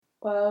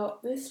Well,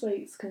 this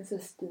week's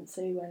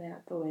consistency went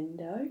out the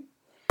window.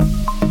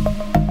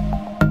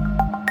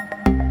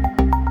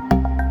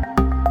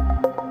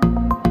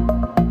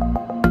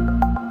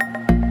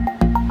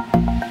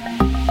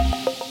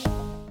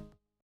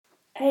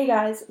 Hey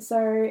guys,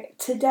 so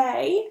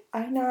today,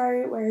 I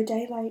know we're a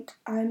day late,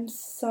 I'm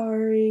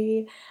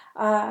sorry,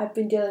 I've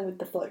been dealing with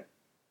the flu.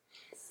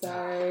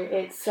 So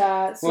it's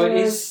Well, it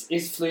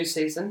is flu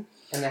season,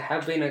 and there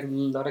have been a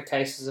lot of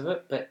cases of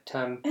it, but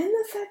And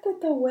the fact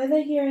that the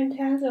weather here in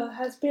Townsville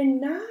has been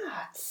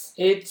nuts.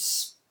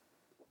 it's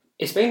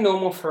been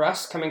normal for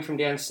us coming from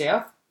down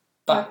south,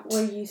 but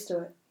we're used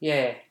to it.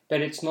 Yeah, but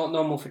it's not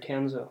normal for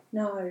Townsville.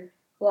 No,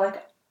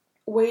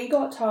 we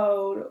got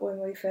told when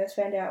we first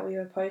found out we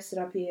were posted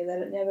up here that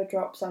it never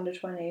drops under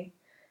 20.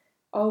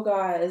 Oh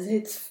guys,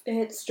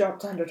 it's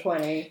dropped under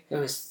 20. It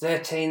was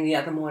 13 the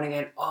other morning,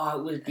 and it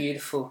was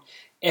beautiful.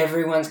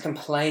 Everyone's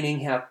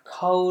complaining how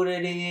cold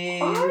it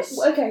is.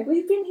 Okay,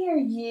 we've been here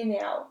a year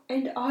now,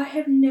 and I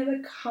have never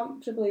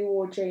comfortably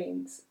wore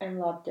jeans and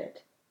loved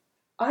it.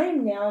 I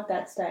am now at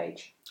that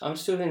stage. I'm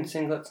still in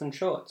singlets and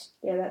shorts.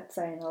 Yeah, that's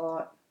saying a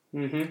lot.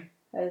 Mm-hmm.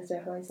 That is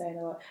definitely saying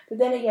a lot. But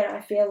then again, I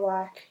feel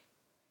like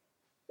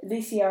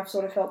this year I've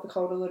sort of felt the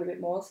cold a little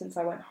bit more since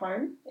I went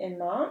home in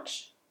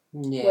March.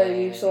 Yeah. Where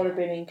you've sort of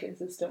been in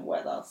consistent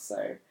weather,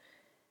 so.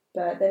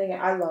 But then again,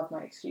 I love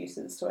my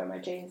excuses to wear my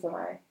jeans and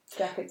my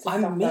jackets and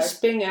stuff. I miss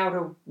being able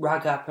to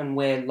rug up and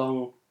wear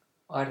long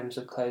items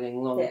of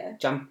clothing, long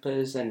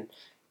jumpers and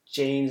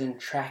jeans and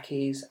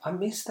trackies. I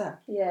miss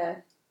that. Yeah.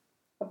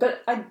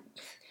 But I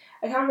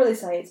can't really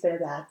say it's been a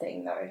bad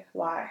thing, though.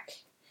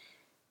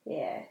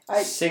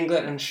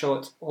 Singlet and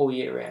shorts all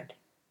year round.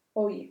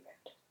 All year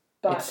round.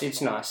 But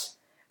it's nice.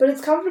 But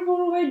it's comfortable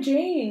to wear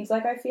jeans.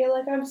 I feel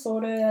like I'm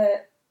sort of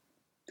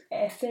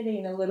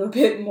efforting a little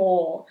bit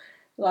more.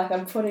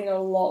 I'm putting a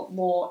lot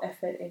more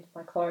effort into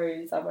my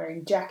clothes. I'm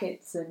wearing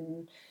jackets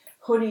and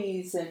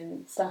hoodies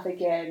and stuff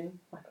again.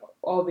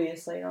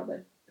 Obviously, not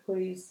that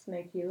hoodies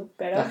make you look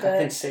better. I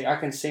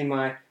can see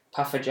my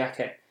puffer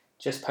jacket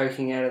just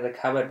poking out of the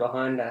cupboard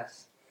behind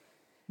us.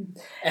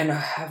 And I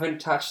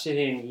haven't touched it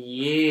in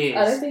years.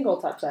 I don't think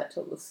I'll touch that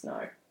till the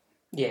snow.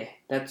 Yeah,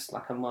 that's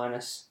like a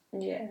minus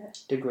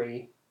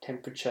degree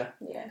temperature.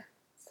 Yeah,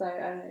 so I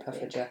don't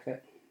puffer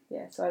jacket.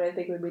 Yeah, so I don't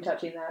think we'd be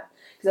touching that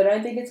because I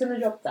don't think it's going to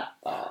drop that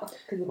far.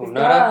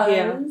 Not up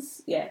here.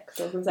 Yeah, because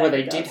I was going to say. Well,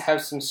 they did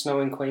have some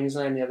snow in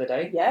Queensland the other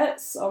day.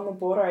 Yes, on the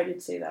border I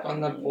did see that. On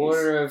the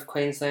border of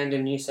Queensland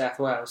and New South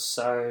Wales,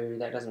 so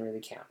that doesn't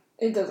really count.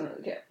 It doesn't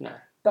really count. No.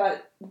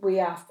 But we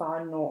are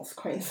far north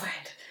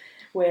Queensland.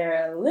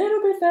 We're a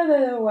little bit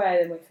further away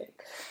than we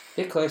think.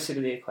 A bit closer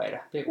to the equator,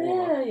 a bit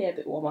warmer. Yeah, a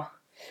bit warmer.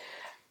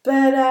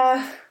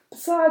 But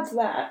besides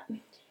that,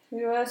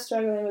 we were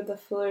struggling with the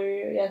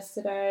flu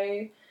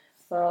yesterday.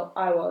 Well,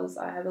 I was.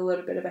 I have a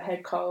little bit of a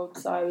head cold,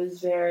 so I was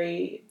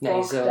very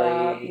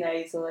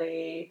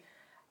nasally.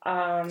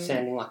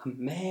 Sounding like a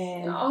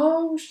man.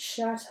 Oh,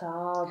 shut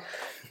up.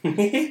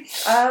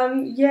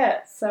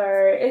 Yeah,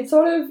 so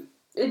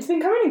it's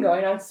been coming and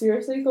going. I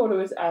seriously thought it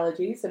was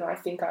allergies, and I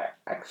think I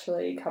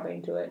actually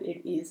coming to it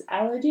is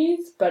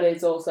allergies, but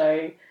it's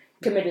also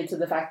committed to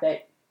the fact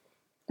that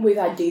we've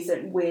had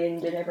decent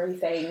wind and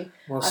everything.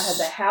 Well, I've had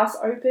the house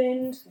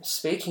opened.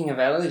 Speaking of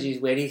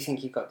allergies, where do you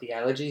think you got the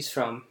allergies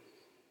from?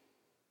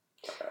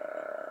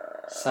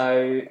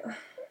 So,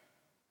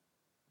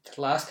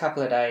 the last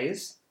couple of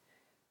days,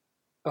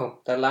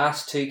 the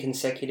last 2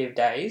 consecutive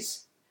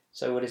days,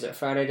 so what is it,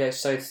 Friday,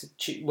 so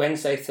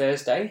Wednesday,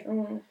 Thursday,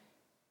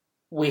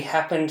 we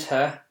happened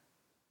to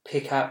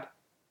pick up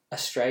a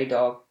stray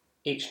dog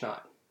each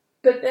night.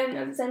 But then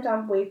at the same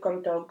time, we've got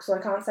a dog, so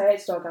I can't say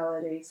it's dog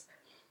allergies.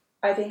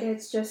 I think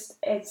it's just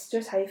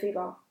hay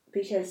fever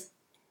because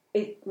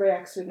it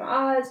reacts with my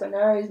eyes, my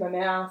nose, my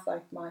mouth,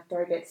 my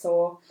throat gets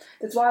sore.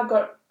 That's why I've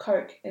got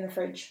Coke in the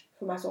fridge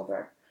for my sore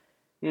throat.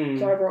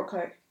 So I brought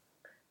Coke.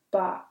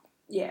 But,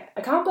 yeah,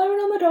 I can't blame it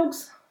on the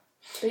dogs.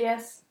 But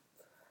yes,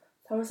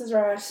 Thomas is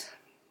right.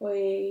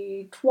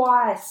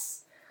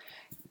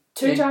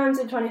 Two times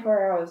in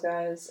 24 hours,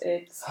 guys.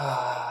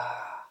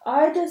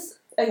 I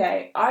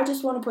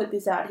just want to put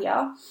this out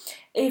here.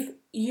 If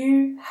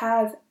you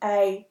have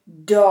a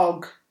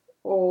dog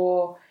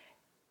or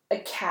a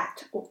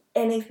cat or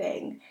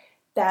anything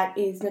that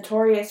is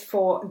notorious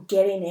for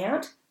getting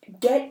out,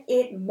 get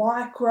it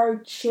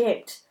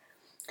microchipped.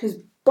 Because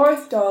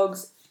both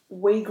dogs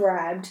we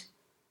grabbed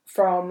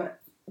from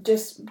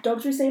just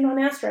dogs we've seen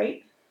on our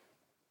street.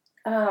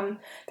 The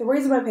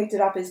reason I picked it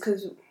up is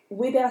because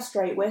with our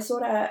street, we're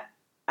sort of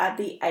at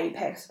the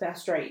apex of our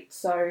street.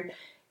 So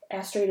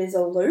our street is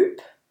a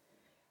loop,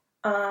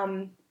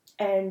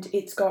 and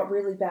it's got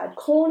really bad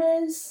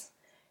corners.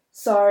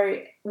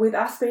 So with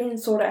us being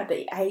sort of at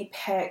the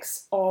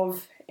apex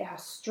of our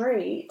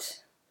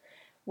street,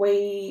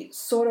 we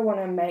sort of want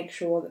to make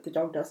sure that the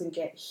dog doesn't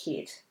get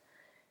hit.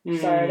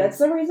 So that's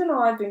the reason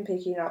I've been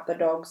picking up the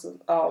dogs.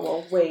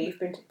 We've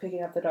been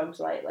picking up the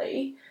dogs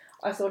lately.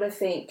 I sort of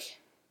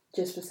think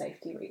just for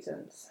safety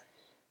reasons.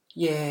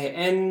 Yeah,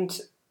 and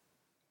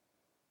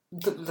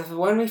The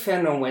one we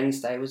found on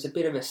Wednesday was a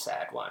bit of a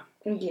sad one.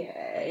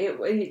 Yeah.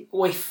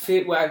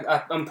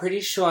 I'm pretty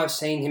sure I've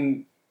seen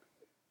him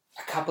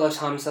a couple of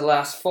times the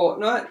last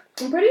fortnight.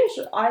 I'm pretty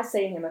sure I've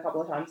seen him a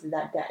couple of times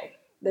that day.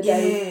 The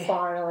day we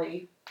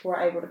finally were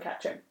able to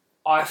catch him.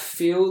 I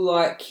feel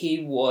like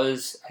he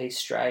was a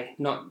stray,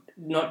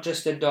 not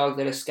just a dog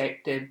that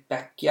escaped the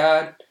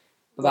backyard,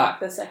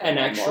 but an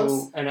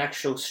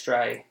actual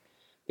stray,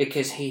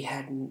 because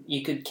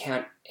you could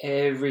count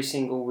every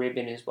single rib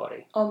in his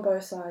body. On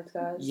both sides,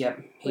 guys.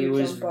 Yep, he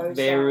was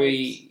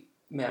very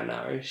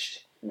malnourished.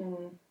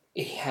 Mm.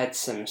 He had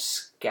some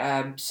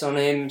scabs on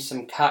him,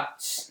 some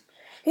cuts.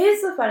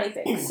 Here's the funny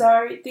thing.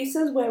 So this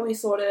is where we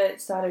sort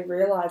of started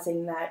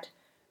realising that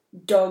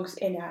dogs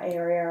in our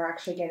area are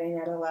actually getting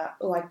out a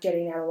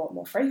lot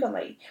more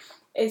frequently.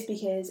 Is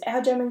because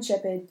our German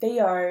Shepherd,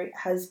 Theo,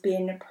 has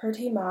been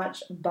pretty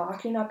much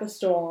barking up a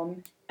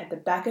storm at the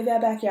back of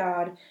our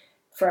backyard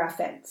for our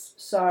fence.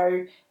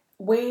 So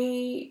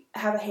we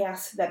have a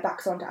house that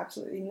backs onto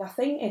absolutely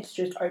nothing. It's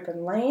just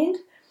open land.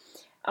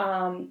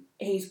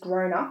 He's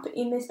grown up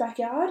in this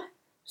backyard.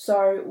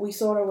 So we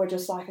sort of were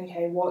just like,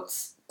 okay,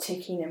 what's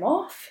ticking him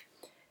off?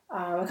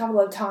 A couple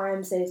of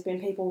times there's been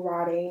people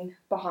riding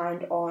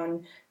behind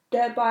on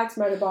dirt bikes,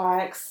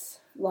 motorbikes.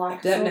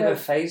 That never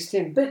fazed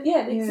him. But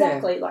yeah,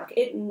 exactly. Yeah. Like,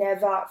 it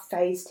never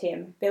fazed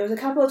him. There was a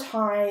couple of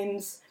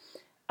times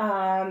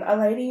a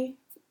lady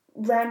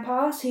ran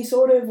past. He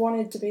sort of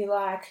wanted to be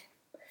like,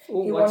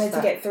 he wanted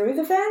to get through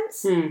the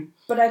fence.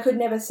 But I could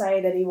never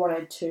say that he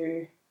wanted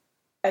to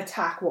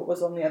attack what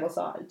was on the other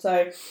side.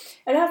 So,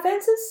 and our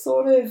fence is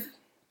sort of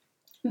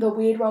the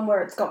weird one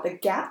where it's got the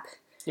gap.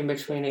 In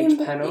between each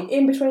panel?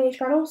 In between each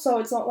panel, so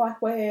it's not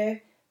like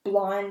we're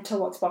blind to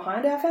what's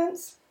behind our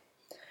fence.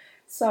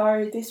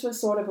 So this was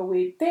sort of a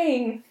weird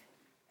thing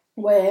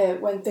where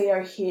when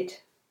Theo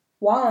hit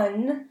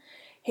 1,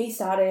 he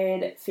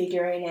started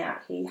figuring out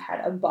he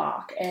had a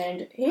bark.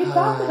 And he'd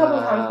barked a couple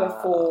of times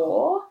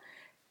before,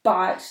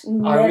 but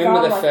never I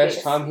remember the like first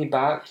this. Time he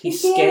barked, he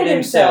scared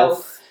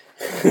himself.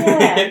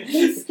 Yeah,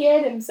 he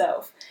scared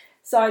himself.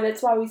 So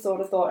that's why we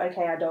sort of thought,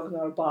 okay, our dog's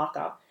not a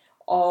barker.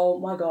 Oh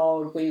my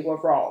god, we were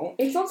wrong.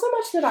 It's not so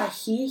much that I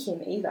hear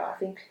him either, I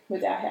think,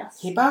 with our house.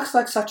 He barks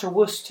like such a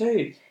wuss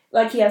too.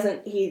 Like, he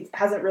hasn't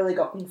really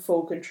gotten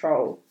full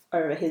control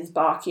over his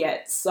bark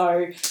yet,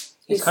 so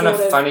it's kind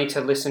of funny to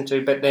listen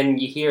to, but then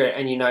you hear it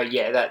and you know,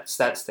 yeah,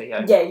 that's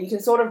Theo. Yeah, you can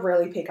sort of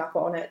really pick up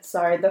on it.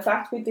 So the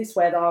fact with this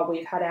weather,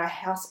 we've had our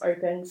house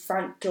open,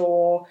 front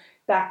door,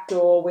 back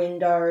door,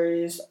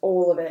 windows,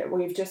 all of it.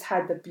 We've just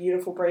had the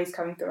beautiful breeze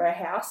coming through our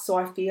house, so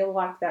I feel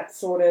like that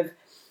sort of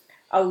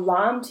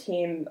alarmed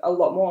him a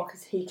lot more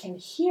because he can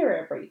hear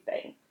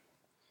everything.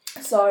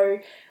 So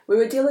we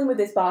were dealing with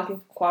this barking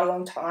for quite a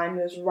long time.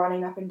 He was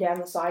running up and down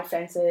the side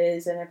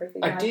fences and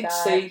everything like that. I did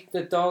see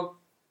the dog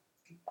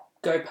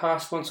go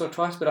past once or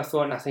twice, but I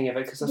thought nothing of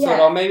it because I thought,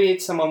 oh, maybe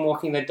it's someone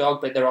walking the dog,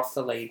 but they're off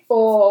the lead.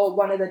 Or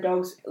one of the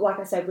dogs, like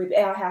I said, with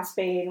our house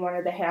being one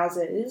of the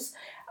houses,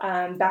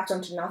 backed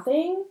onto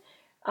nothing.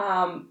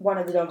 One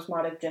of the dogs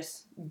might have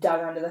just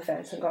dug under the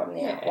fence and gotten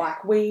out.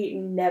 Like, we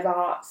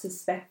never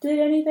suspected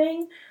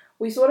anything.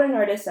 We sort of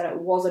noticed that it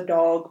was a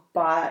dog,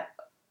 but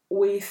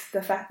with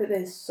the fact that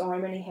there's so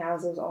many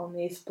houses on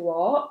this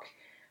block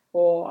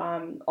or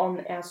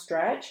on our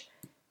stretch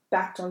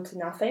backed onto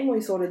nothing,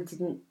 we sort of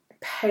didn't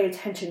pay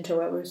attention to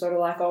it. We were sort of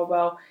like, oh,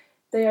 well,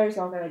 Theo's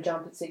not going to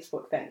jump a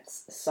 6-foot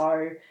fence,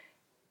 so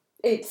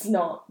it's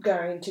not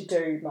going to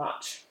do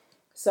much.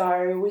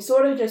 So we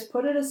sort of just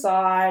put it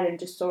aside and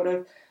just sort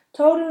of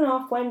told it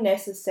off when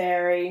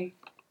necessary.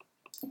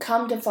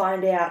 Come to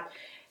find out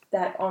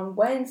that on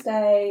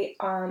Wednesday,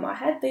 I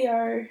had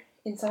Theo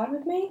inside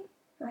with me,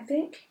 I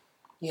think.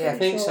 Yeah, I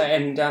think so.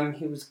 And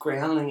he was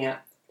growling out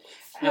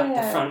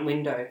the front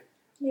window.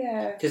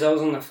 Yeah. Because I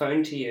was on the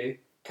phone to you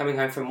coming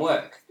home from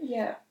work.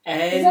 Yeah.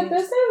 And was that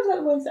Thursday or was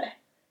that Wednesday?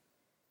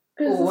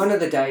 Well, one of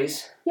the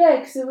days. Yeah,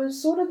 because it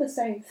was sort of the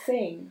same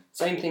thing.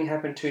 Same thing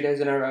happened 2 days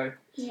in a row.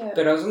 Yeah.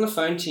 But I was on the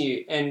phone to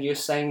you and you're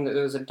saying that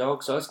there was a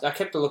dog, so I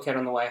kept a lookout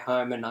on the way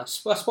home and I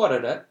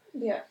spotted it.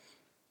 Yeah.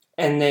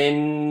 And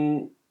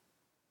then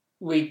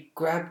we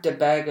grabbed a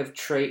bag of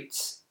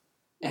treats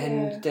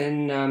and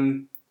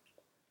then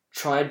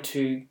tried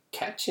to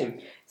catch him.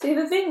 See,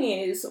 the thing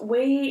is,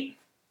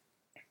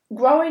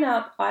 growing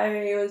up,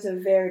 I was a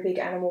very big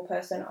animal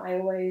person. I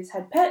always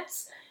had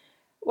pets,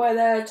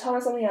 whether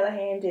Thomas, on the other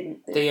hand,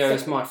 didn't. Theo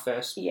is my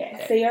first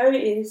pet. Theo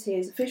is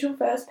his official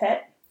first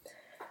pet.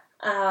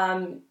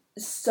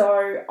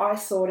 So I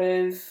sort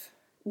of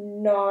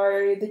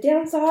know the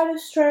downside of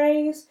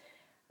strays.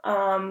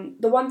 The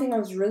one thing I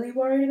was really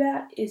worried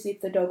about is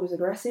if the dog was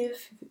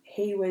aggressive.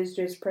 He was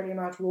just pretty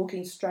much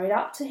walking straight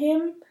up to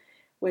him,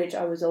 which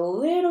I was a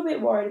little bit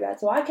worried about.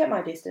 So I kept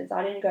my distance.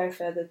 I didn't go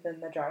further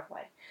than the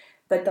driveway.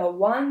 But the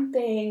one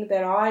thing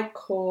that I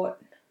caught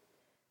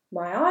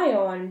my eye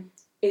on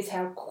is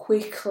how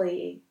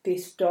quickly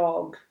this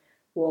dog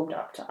warmed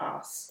up to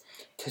us.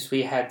 Because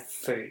we had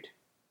food.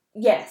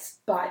 Yes,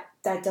 but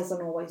that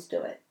doesn't always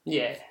do it.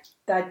 Yeah.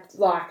 That,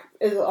 like,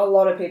 a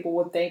lot of people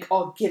would think,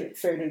 oh, give it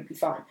food, it'll be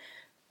fine.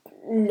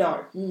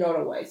 No, not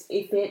always.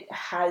 If it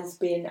has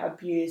been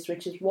abused,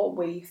 which is what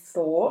we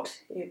thought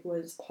it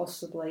was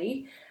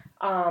possibly,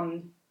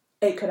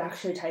 it could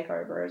actually take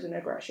over as an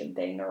aggression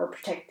thing or a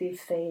protective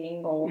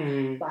thing, or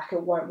like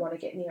it won't want to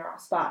get near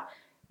us. But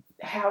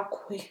how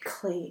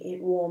quickly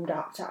it warmed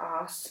up to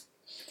us.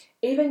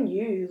 Even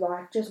you,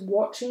 like, just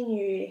watching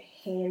you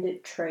hand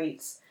it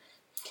treats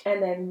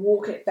and then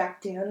walk it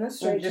back down the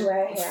street to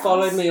our house.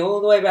 Followed me all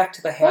the way back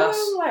to the house.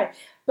 All the way.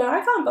 But I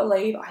can't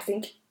believe, I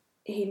think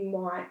he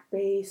might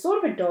be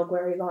sort of a dog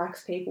where he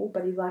likes people,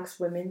 but he likes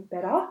women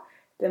better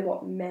than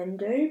what men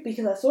do.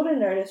 Because I sort of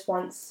noticed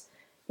once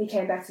he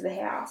came back to the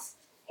house,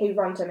 he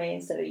ran to me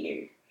instead of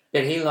you.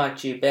 But he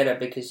liked you better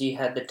because you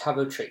had the tub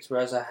of treats,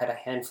 whereas I had a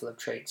handful of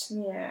treats.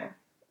 Yeah,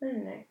 I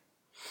don't know.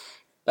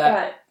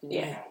 But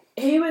yeah,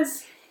 he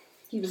was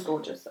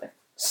gorgeous though.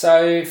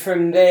 So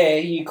from there,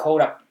 you called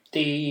up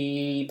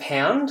the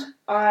pound?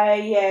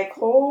 I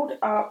called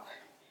up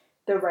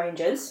the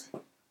Rangers,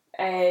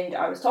 and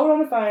I was told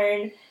on the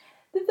phone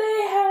that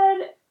they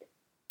had...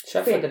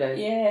 Shut for the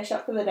day. Yeah,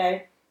 shut for the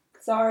day.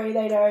 Sorry,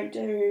 they don't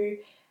do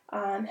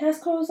house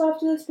calls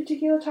after this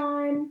particular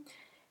time.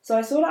 So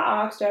I sort of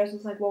asked her, I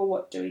was like, well,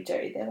 what do we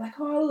do? They're like,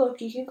 oh,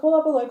 look, you can call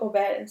up a local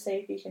vet and see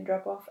if you can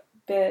drop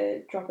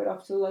it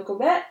off to the local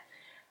vet.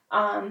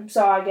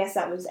 So I guess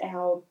that was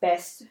our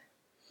best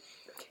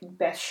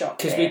shot.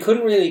 Because we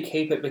couldn't really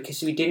keep it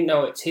because we didn't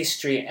know its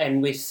history,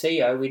 and with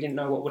Theo, we didn't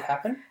know what would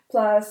happen.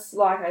 Plus,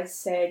 like I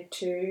said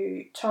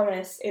to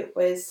Thomas, it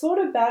was sort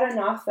of bad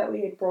enough that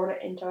we had brought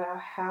it into our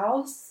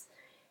house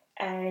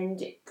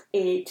and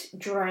it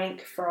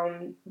drank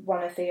from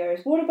one of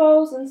Theo's water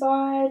bowls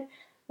inside.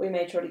 We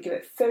made sure to give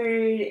it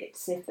food, it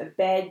sniffed the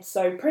bed,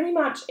 so pretty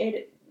much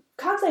it,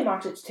 can't say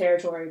much its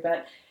territory,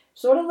 but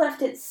sort of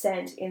left its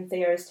scent in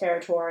Theo's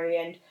territory,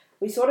 and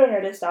we sort of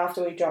noticed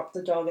after we dropped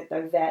the dog at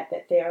the vet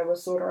that Theo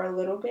was sort of a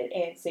little bit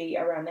antsy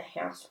around the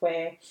house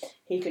where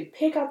he could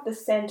pick up the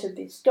scent of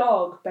this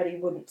dog, but he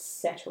wouldn't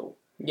settle.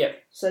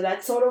 Yep. So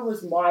that sort of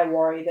was my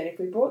worry, that if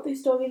we brought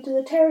this dog into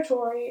the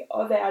territory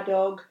of our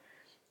dog,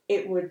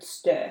 it would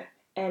stir.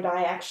 And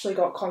I actually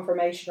got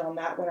confirmation on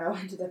that when I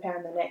went to the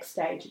pound the next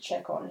day to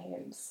check on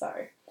him. So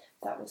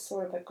that was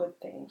sort of a good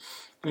thing.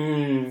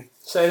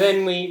 So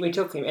then we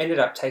ended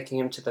up taking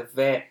him to the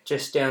vet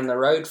just down the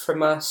road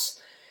from us.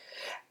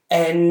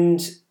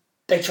 And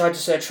they tried to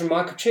search for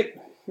microchip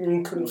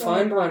and couldn't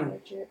find one.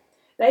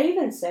 They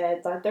even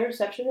said, like, the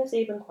receptionist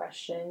even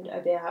questioned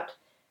about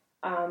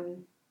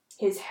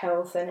his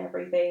health and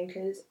everything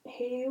because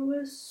he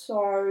was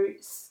so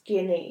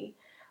skinny.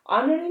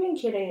 I'm not even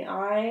kidding.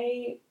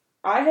 I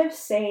have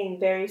seen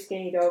very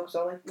skinny dogs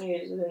on like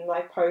news and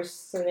like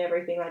posts and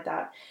everything like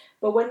that.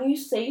 But when you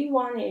see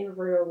one in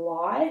real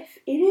life,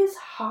 it is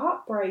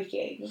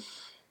heartbreaking.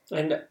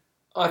 And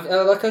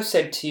like I've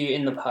said to you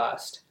in the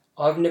past,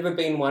 I've never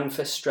been one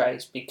for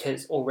strays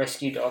or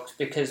rescue dogs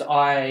because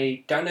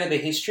I don't know the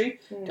history,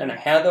 don't know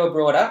how they were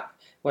brought up.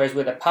 Whereas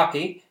with a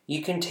puppy,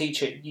 you can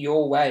teach it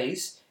your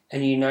ways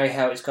and you know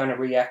how it's going to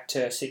react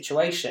to a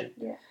situation.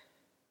 Yeah.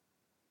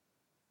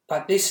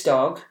 But this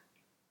dog,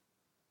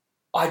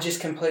 I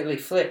just completely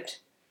flipped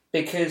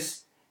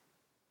because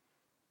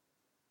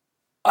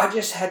I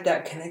just had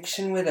that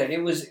connection with it.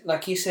 It was,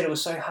 like you said, it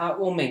was so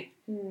heartwarming.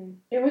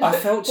 I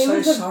felt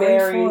so sorry for it. It was a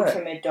very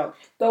timid dog.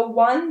 The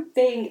one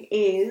thing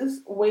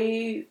is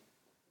we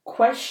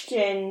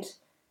questioned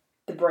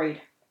the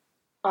breed.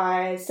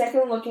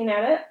 Second looking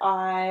at it,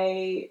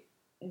 I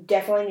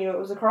definitely knew it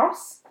was a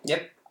cross.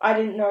 Yep. I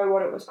didn't know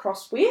what it was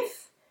crossed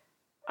with.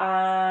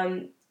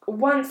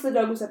 Once the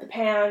dog was at the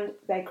pound,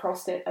 they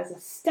crossed it as a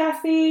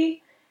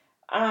Staffy.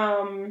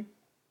 So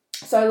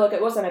look,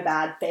 it wasn't a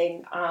bad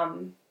thing.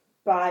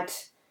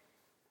 But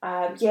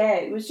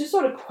it was just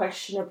sort of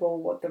questionable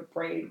what the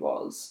breed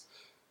was.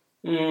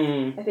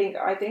 I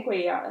think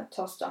we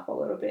tossed up a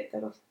little bit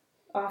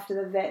after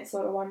the vet,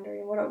 sort of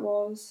wondering what it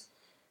was.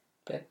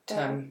 But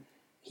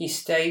he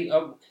stayed.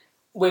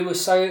 We were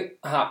so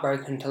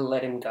heartbroken to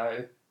let him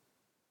go,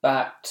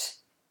 but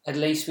at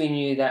least we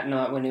knew that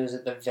night when he was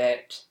at the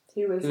vet,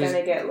 he was going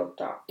to get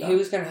looked after. He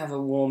was going to have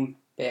a warm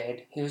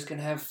bed. He was going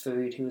to have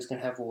food. He was going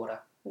to have water.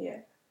 Yeah.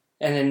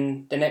 And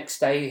then the next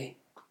day,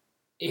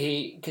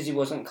 because he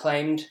wasn't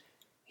claimed,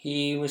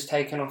 he was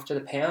taken off to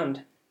the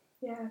pound.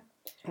 Yeah.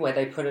 Where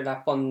they put it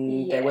up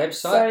on their website.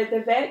 So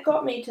the vet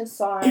got me to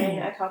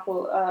sign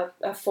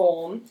a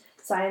form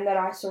saying that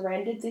I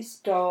surrendered this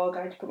dog.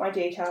 I had to put my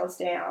details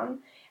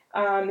down.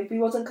 If he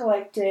wasn't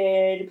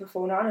collected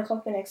before 9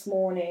 o'clock the next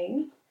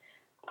morning,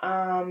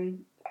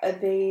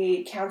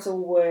 the council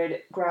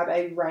would grab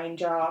a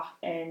ranger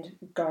and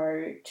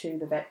go to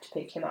the vet to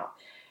pick him up.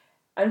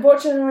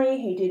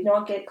 Unfortunately, he did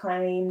not get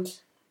claimed,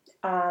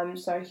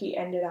 so he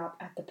ended up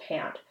at the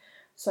pound.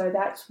 So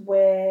that's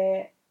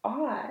where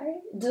I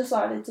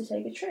decided to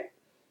take a trip.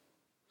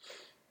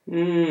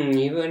 You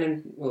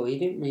didn't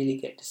really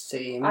get to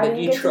see him, but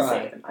you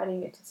tried. I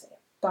didn't get to see him.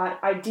 But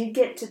I did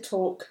get to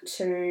talk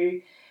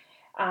to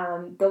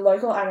The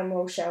local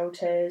animal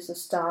shelters, the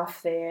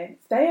staff there,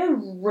 they are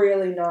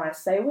really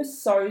nice. They were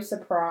so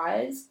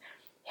surprised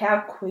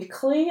how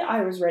quickly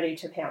I was ready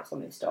to pounce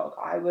on this dog.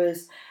 I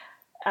was,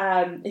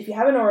 if you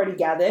haven't already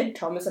gathered,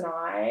 Thomas and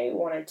I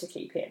wanted to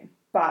keep him.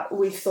 But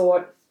we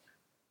thought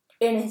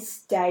in his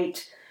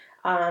state,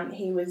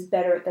 he was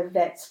better at the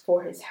vets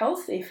for his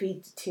health. If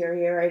he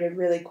deteriorated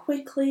really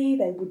quickly,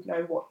 they would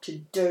know what to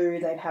do.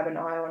 They'd have an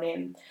eye on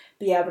him,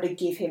 be able to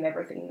give him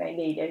everything they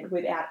needed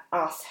without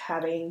us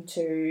having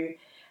to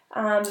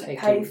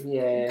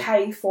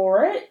pay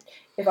for it.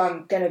 If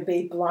I'm going to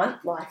be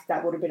blunt, like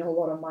that would have been a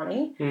lot of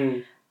money.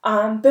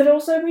 But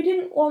also we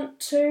didn't want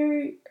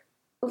to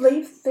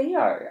leave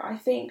Theo. I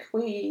think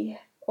we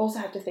also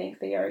have to think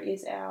Theo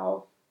is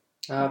our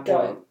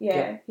dog.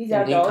 Yeah, he's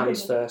our dog. He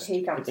comes first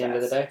he comes at the end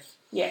of the day.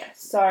 Yeah,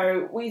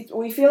 so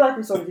we feel like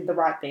we sort of did the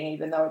right thing,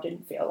 even though it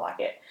didn't feel like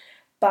it.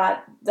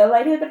 But the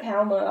lady at the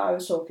pound that I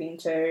was talking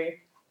to,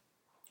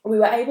 we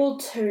were able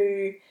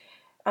to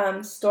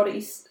sort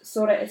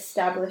of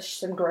establish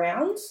some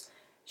grounds.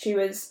 She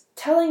was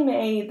telling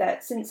me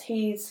that since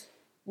he's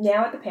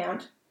now at the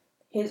pound,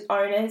 his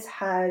owners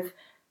have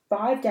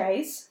 5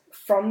 days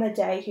from the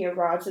day he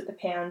arrives at the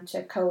pound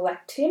to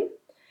collect him.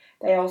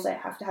 They also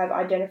have to have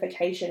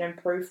identification and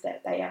proof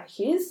that they are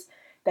his.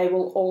 They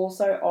will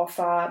also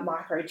offer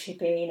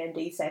microchipping and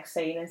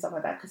desexing and stuff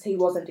like that, because he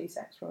wasn't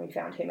desexed when we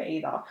found him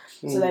either.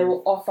 So they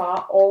will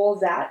offer all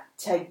that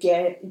to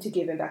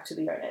give him back to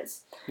the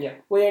owners. Yeah.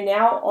 We are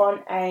now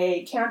on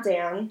a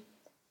countdown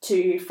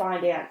to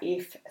find out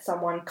if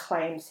someone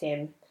claims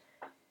him.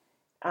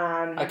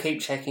 I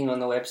keep checking on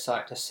the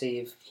website to see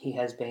if he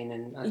has been,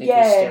 and I think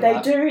he's still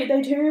up.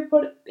 They do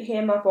put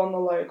him up on the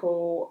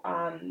local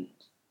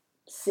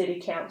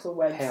city council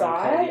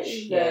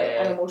website, the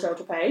animal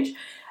shelter page,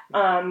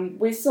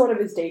 with sort of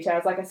his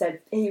details. Like I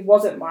said, he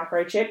wasn't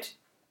microchipped,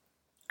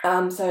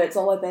 so it's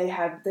not like they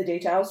have the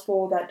details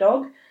for that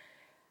dog.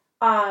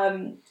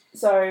 But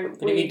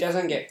if he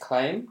doesn't get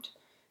claimed,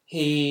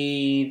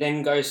 he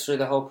then goes through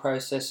the whole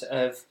process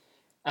of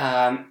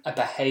a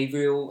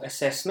behavioural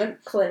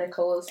assessment.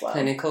 Clinical as well.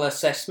 Clinical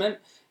assessment.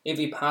 If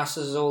he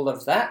passes all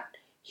of that,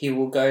 he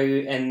will go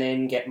and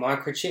then get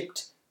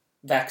microchipped,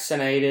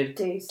 vaccinated,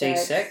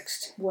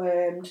 desexed,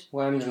 wormed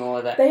and all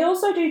of that. They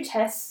also do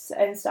tests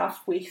and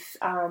stuff with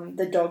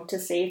the dog to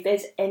see if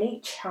there's any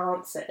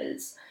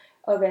chances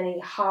of any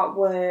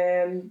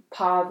heartworm,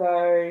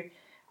 parvo,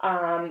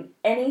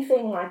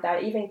 anything like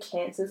that, even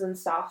cancers and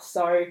stuff.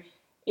 So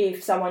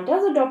if someone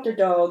does adopt a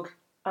dog,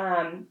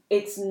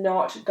 it's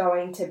not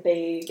going to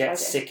be... Get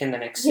sick in the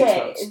next 6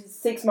 months. Yeah,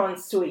 6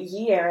 months to a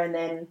year and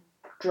then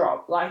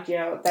drop. Like,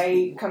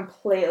 they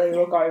completely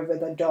look over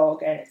the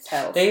dog and its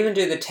health. They even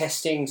do the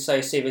testing, so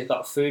see if it's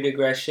got food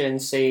aggression,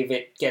 see if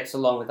it gets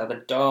along with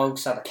other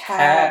dogs, other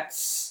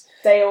cats.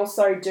 They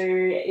also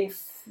do,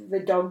 if the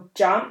dog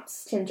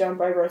can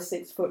jump over a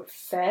 6-foot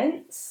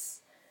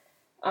fence.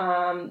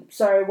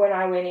 So when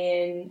I went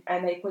in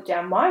and they put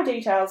down my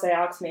details, they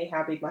asked me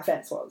how big my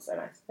fence was,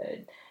 and I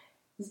said,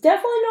 it's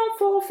definitely not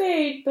 4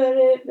 feet, but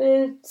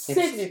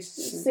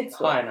it's 6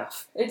 high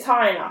enough. It's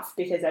high enough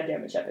because our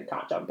German Shepherd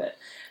can't jump it.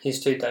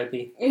 He's too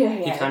dopey. Yeah.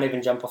 He can't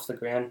even jump off the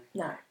ground.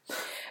 No.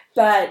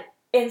 But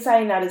in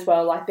saying that as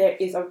well, like, there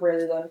is a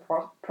really long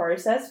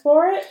process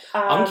for it.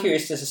 I'm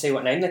curious just to see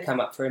what name they come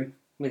up for him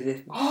with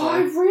it.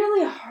 I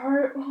really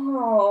hope...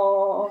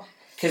 Oh.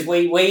 Because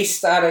we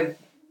started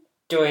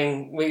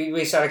doing...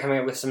 We started coming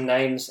up with some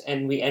names,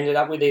 and we ended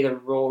up with either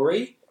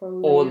Rory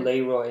or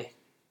Leroy.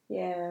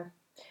 Yeah.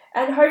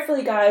 And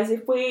hopefully, guys,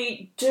 if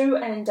we do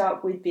end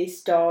up with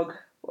this dog,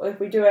 or if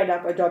we do end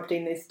up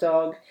adopting this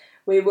dog,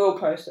 we will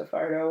post a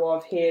photo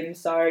of him,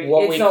 so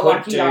it's not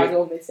like you guys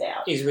will miss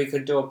out. Is we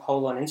could do a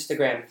poll on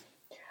Instagram.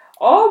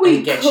 Oh, we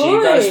and get could.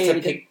 you guys to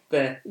pick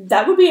the...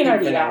 That would be an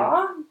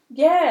idea.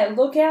 Yeah,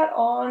 look out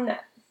on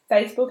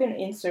Facebook and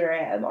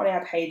Instagram on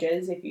our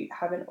pages if you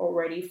haven't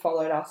already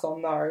followed us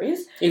on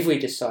those. If we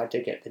decide to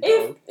get the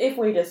dog. If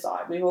we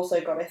decide. We've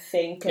also got to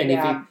think about... And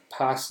if he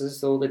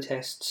passes all the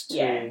tests too.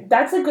 Yeah,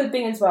 that's a good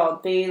thing as well.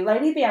 The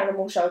lady at the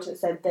animal shelter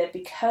said that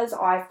because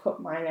I've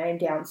put my name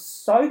down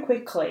so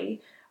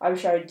quickly, I've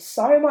showed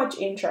so much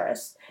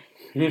interest,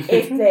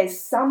 if there's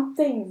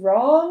something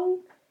wrong,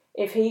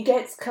 if he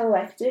gets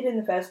collected in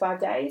the first 5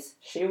 days,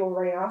 she will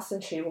ring us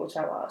and she will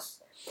tell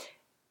us.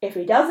 If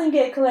he doesn't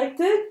get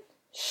collected,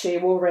 she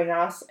will ring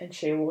us and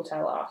she will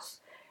tell us.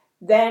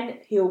 Then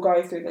he'll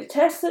go through the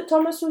tests that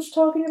Thomas was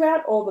talking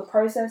about, all the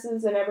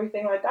processes and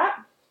everything like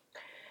that.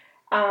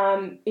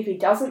 If he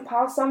doesn't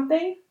pass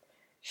something,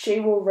 she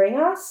will ring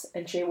us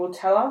and she will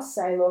tell us,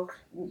 say, look,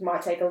 it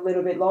might take a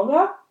little bit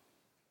longer.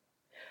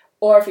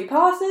 Or if he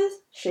passes,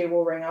 she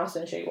will ring us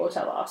and she will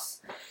tell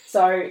us.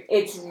 So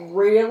it's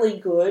really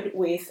good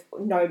with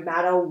no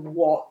matter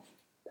what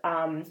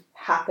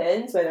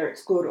happens, whether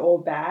it's good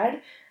or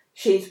bad,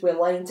 she's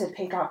willing to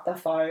pick up the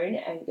phone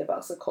and give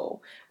us a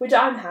call, which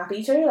I'm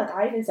happy to. Like,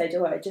 I even said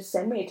to her, just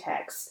send me a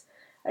text.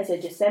 I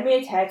said, just send me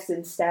a text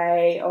and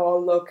say, oh,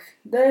 look,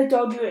 the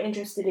dog you were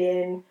interested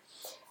in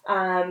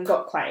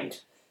got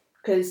claimed.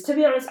 Because, to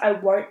be honest, I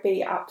won't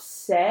be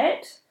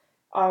upset.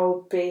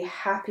 I'll be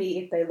happy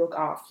if they look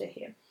after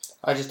him.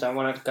 I just don't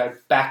want it to go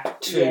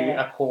back to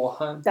a poor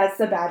home. That's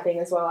the bad thing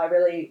as well. I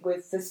really,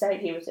 with the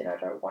state he was in, I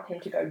don't want him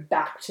to go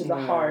back to the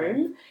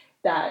home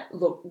that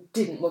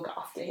didn't look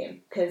after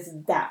him, because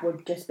that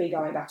would just be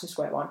going back to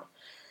square one.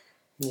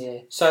 Yeah.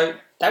 So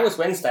that was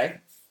Wednesday.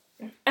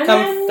 And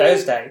come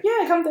Thursday.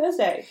 Yeah, come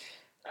Thursday.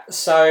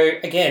 So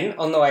again,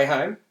 on the way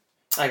home,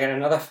 I get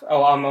another.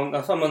 I'm on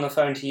the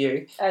phone to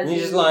you, and you're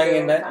just lying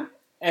in there,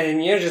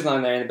 and you're just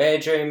lying there in the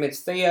bedroom. It's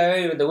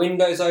Theo with the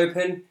windows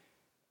open,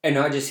 and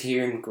I just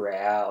hear him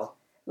growl.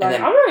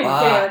 Like, I'm not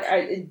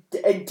even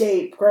getting a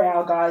deep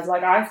growl, guys.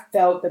 Like, I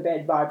felt the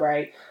bed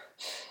vibrate.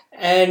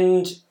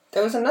 And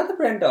there was another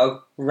brown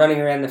dog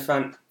running around the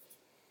front.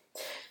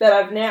 That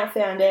I've now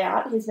found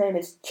out. His name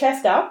is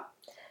Chester.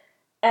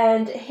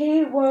 And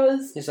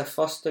He's a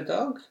foster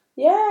dog?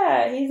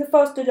 Yeah, he's a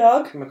foster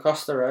dog. From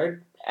across the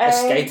road.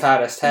 Escape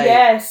artist, hey?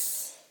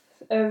 Yes.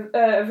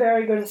 A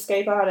very good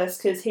escape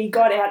artist, because he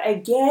got out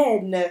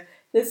again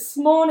this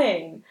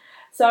morning.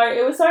 So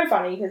it was so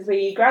funny, because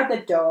we grabbed the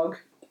dog.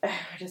 We're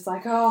just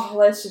like,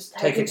 let's just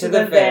take it to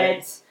the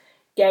vet,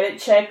 get it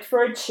checked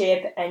for a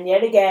chip, and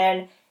yet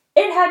again,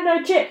 it had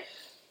no chip.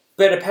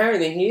 But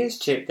apparently he is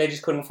chipped, they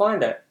just couldn't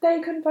find it. They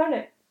couldn't find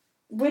it.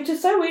 Which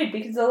is so weird,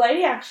 because the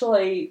lady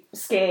actually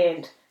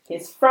scanned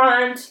his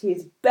front,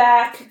 his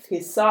back,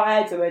 his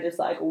sides, and we're just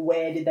like,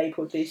 where did they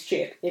put this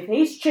chip? If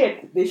he's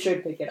chipped, this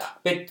should pick it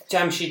up.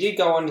 But she did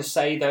go on to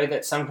say, though,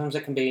 that sometimes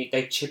it can be,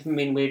 they chip him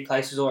in weird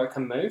places or it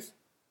can move.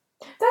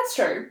 That's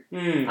true.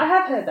 I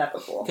have heard that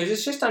before. Because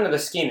it's just under the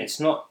skin. It's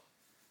not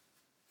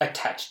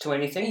attached to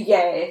anything.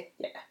 Yeah.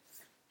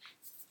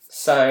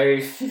 So...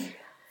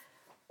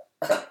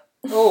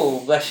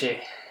 oh, bless you.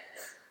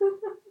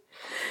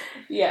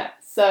 Yeah,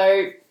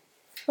 so...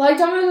 Like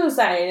Thomas was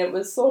saying, it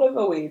was sort of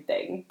a weird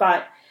thing.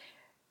 But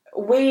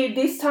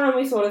this time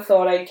we sort of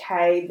thought,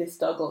 okay, this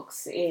dog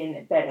looks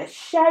in better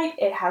shape.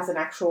 It has an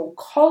actual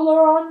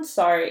collar on,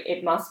 so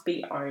it must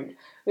be owned.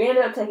 We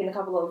ended up taking a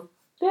couple of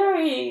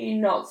very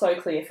not so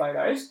clear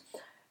photos.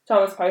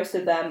 Thomas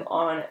posted them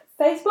on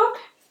Facebook.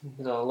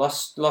 The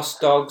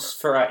lost dogs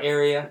for our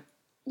area.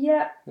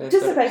 Yeah,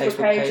 just a Facebook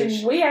page,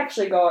 and we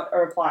actually got a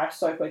reply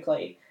so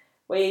quickly.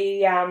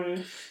 We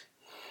found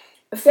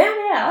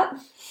out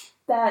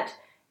that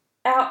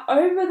our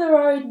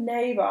over-the-road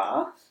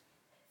neighbour,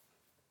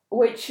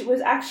 which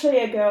was actually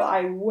a girl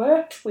I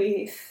worked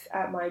with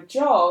at my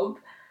job,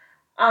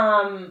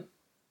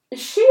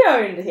 she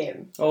owned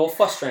him. Oh,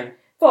 fostering.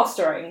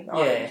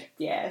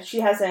 Yeah,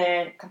 she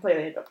hasn't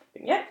completely adopted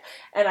him yet,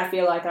 and I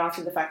feel like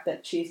after the fact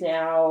that she's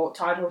now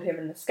titled him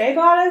an escape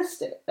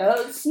artist,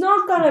 it's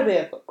not going to be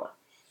a good one.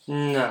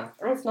 No.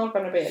 It's not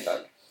going to be a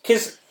good.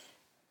 Because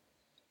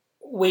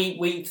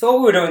we thought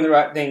we were doing the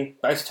right thing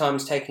both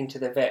times taking to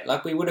the vet.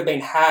 Like, we would have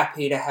been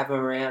happy to have him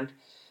around,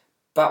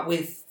 but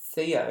with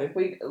Theo,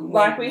 we said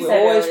always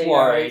earlier,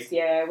 worried.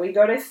 Yeah, we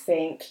got to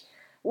think.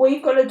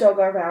 We've got a dog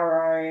of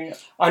our own.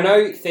 I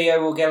know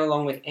Theo will get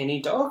along with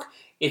any dog.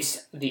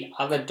 It's the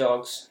other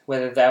dogs,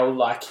 whether they'll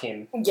like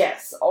him.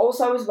 Yes.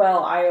 Also, as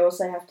well, I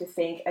also have to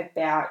think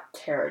about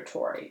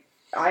territory.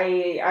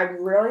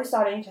 I'm really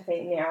starting to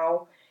think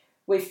now,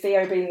 with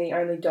Theo being the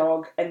only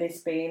dog and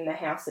this being the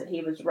house that he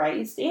was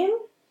raised in,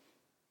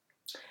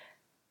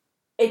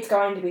 it's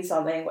going to be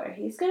something where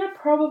he's going to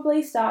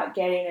probably start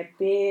getting a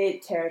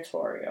bit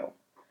territorial.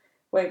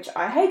 Which,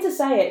 I hate to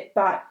say it,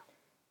 but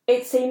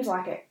it seems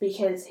like it,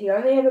 because he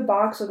only ever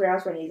barks or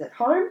growls when he's at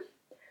home.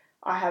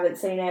 I haven't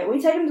seen it. We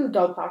take him to the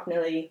dog park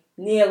nearly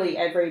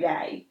every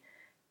day,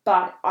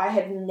 but I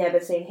have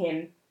never seen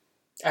him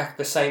act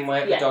the same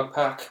way at the dog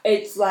park.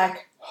 It's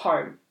like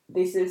home.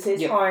 This is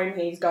his home.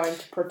 He's going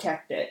to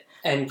protect it.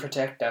 And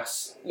protect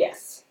us.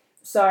 Yes.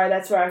 So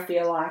that's where I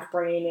feel like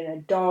bringing in a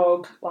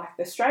dog like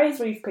the strays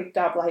we've picked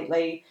up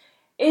lately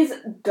is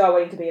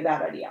going to be a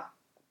bad idea,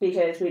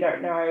 because we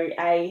don't know,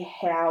 A,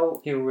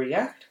 how he'll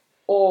react,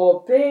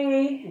 or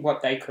B,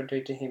 what they could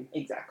do to him.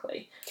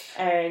 Exactly.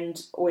 And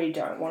we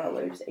don't want to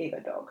lose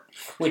either dog.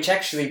 Which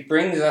actually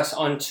brings us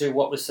on to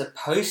what was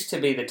supposed to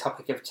be the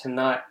topic of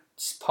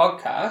tonight's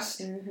podcast.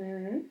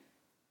 Mm-hmm.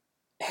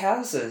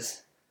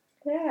 Houses.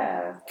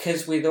 Yeah.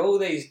 Because with all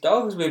these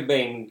dogs we've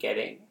been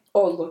getting...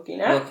 or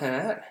looking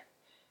at...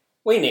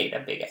 we need a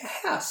bigger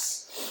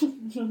house.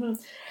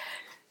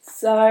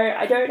 So,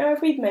 I don't know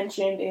if we've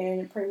mentioned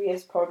in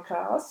previous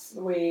podcasts,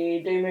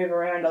 we do move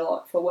around a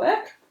lot for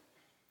work.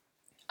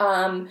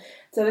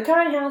 So the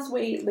current house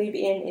we live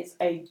in is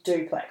a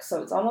duplex,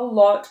 so it's on a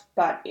lot,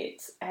 but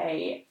it's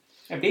a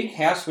big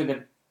house with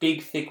a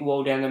big thick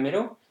wall down the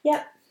middle.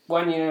 Yep.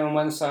 One unit on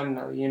one side,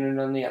 another unit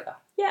on the other.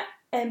 Yeah,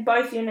 and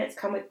both units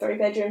come with 3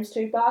 bedrooms,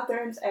 2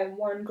 bathrooms, and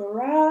 1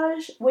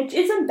 garage, which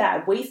isn't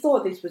bad. We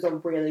thought this was a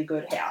really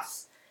good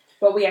house,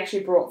 but we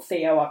actually brought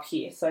Theo up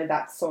here, so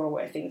that's sort of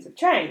where things have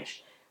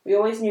changed. We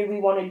always knew we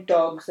wanted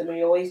dogs, and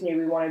we always knew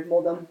we wanted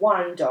more than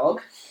one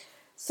dog.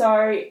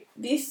 So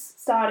this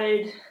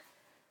started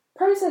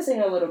processing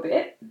a little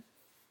bit.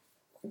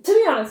 To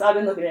be honest, I've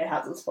been looking at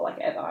houses for like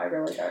ever. I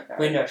really don't know.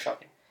 Window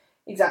shopping.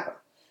 Exactly.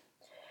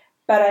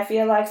 But I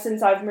feel like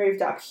since I've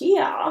moved up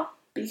here,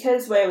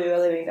 because where we were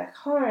living back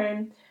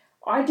home,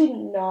 I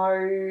didn't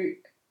know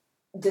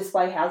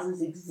display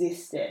houses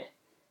existed.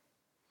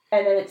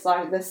 And then it's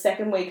like the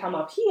second we come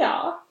up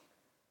here,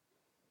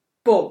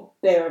 boom,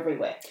 they're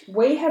everywhere.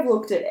 We have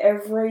looked at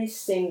every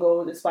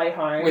single display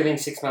home. Within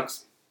 6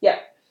 months.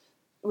 Yep.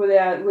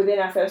 Within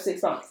our first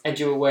 6 months. And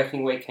you were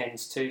working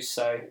weekends too,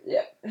 so...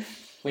 Yep.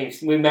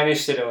 We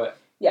managed to do it.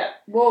 Yeah.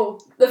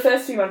 Well, the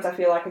first few months I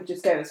feel like it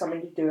just gave us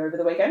something to do over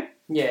the weekend.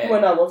 Yeah.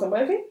 When I wasn't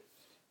working.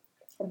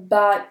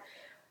 But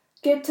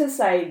get to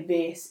say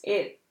this,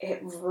 it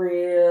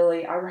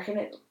really, I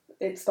reckon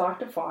it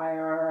sparked a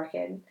fire, I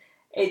reckon.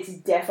 It's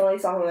definitely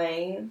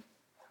something,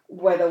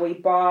 whether we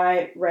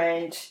buy,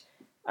 rent,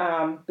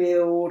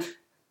 build,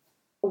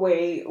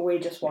 we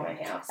just want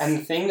a house. And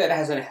the thing that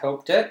hasn't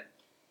helped it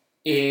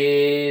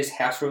is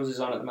House Rules is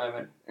on at the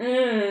moment.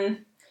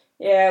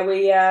 Yeah,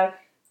 we,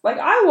 like,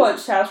 I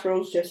watched House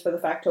Rules just for the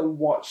fact to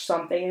watch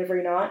something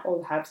every night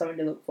or have something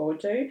to look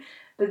forward to.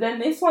 But then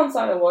this one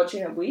started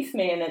watching it with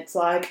me and it's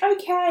like,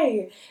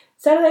 okay,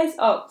 Sunday,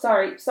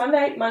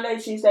 Monday,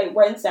 Tuesday,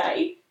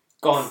 Wednesday.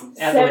 Gone.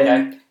 Out the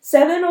window.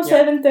 7 or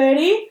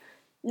 7:30?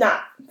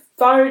 Nah.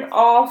 Phone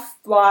off,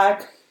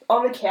 like,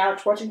 on the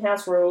couch, watching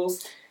House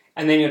Rules.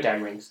 And then your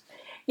dad rings.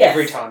 Yes,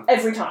 every time.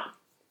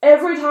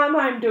 Every time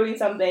I'm doing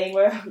something,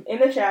 where I'm in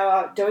the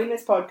shower, doing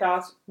this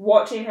podcast,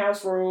 watching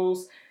House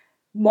Rules,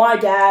 my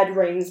dad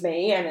rings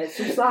me and it's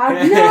just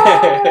like,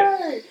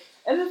 no!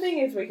 And the thing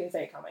is, we can see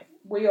it coming.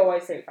 We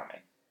always see it coming.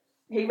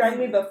 He rang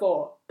me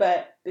before,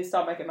 but this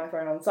time I kept my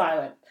phone on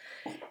silent.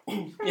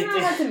 And I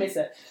had to miss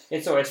it.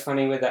 It's always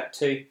funny with that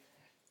too.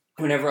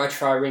 Whenever I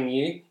try ring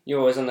you, you're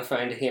always on the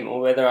phone to him.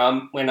 Or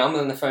when I'm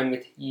on the phone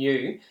with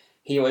you,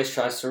 he always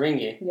tries to ring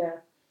you. Yeah.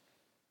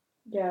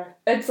 Yeah.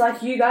 It's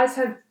like you guys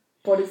have,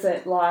 what is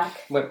it, like...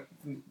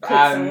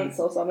 Presence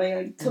or something,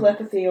 like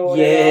telepathy or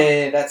whatever.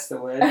 Yeah, that's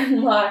the word.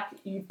 And like,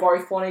 you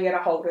both want to get a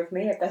hold of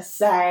me at the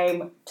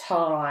same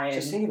time.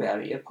 Just think about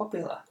it, you're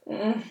popular.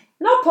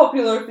 Not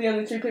popular if the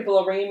only two people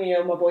are ringing me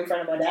are my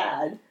boyfriend and my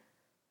dad.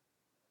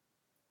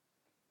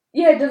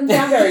 Yeah, it doesn't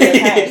sound very good,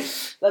 hey?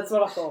 That's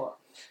what I thought.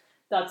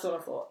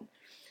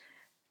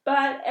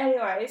 But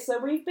anyway, so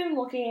we've been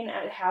looking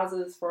at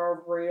houses for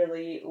a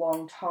really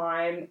long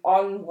time,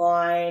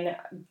 online,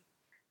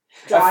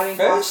 driving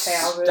past houses.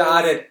 I first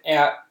started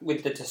out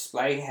with the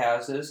display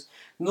houses,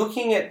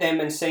 looking at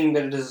them and seeing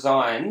the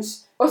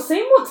designs. Or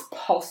seeing what's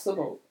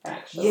possible,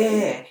 actually.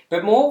 Yeah,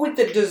 but more with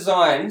the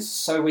designs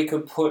so we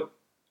could put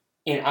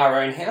in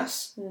our own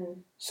house.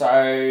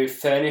 So,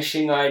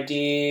 furnishing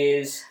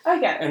ideas.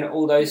 Okay. And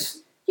all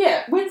those...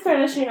 Yeah, with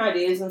furnishing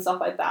ideas and stuff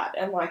like that,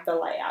 and like the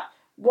layout.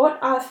 What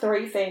are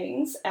 3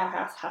 things our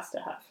house has to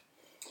have?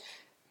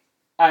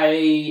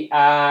 A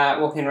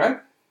walk-in robe.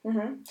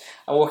 Mm-hmm.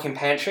 A walk-in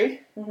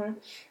pantry. Mm-hmm.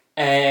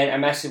 And a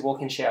massive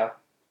walk-in shower.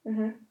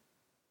 Mm-hmm.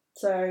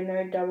 So,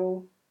 no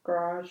double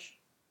garage,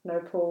 no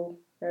pool,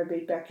 no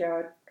big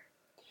backyard.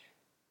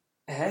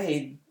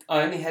 Hey,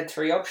 I only had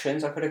 3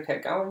 options. I could have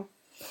kept going.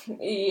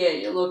 Yeah,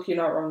 you're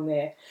not wrong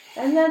there.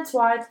 And that's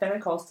why it's going to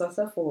cost us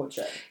a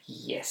fortune.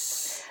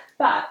 Yes.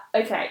 But,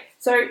 okay,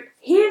 so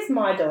here's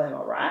my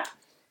dilemma, right?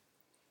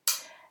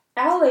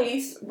 Our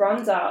lease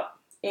runs up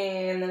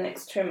in the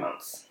next 2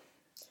 months.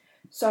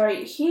 So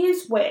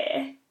here's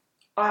where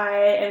I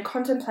am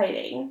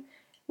contemplating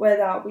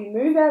whether we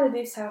move out of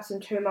this house in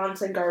 2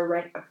 months and go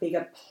rent a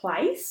bigger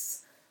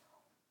place,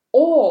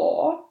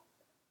 or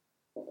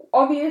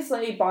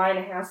obviously buying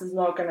a house is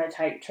not going to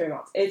take 2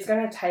 months. It's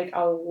going to take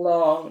a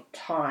long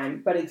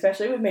time, but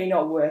especially with me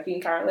not working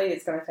currently,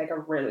 it's going to take a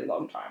really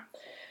long time.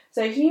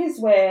 So here's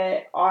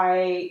where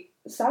I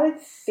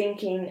started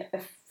thinking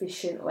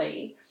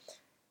efficiently.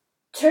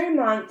 2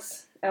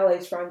 months, our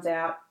lease runs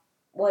out.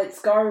 Let's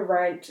go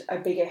rent a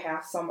bigger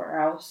house somewhere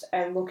else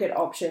and look at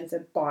options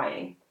of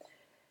buying.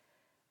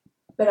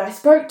 But I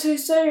spoke too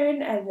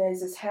soon, and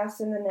there's this house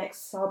in the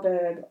next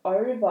suburb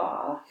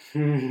over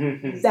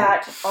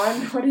that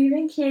I'm not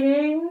even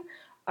kidding.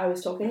 I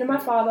was talking to my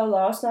father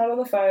last night on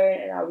the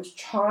phone, and I was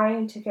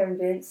trying to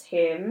convince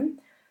him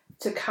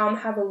to come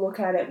have a look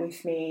at it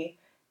with me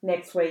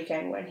next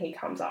weekend when he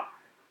comes up.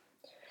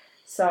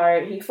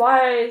 So he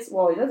flies,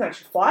 well, he doesn't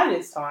actually fly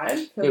this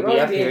time. He'll be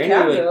up here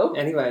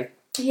anyway.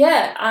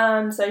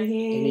 Yeah, so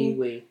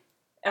he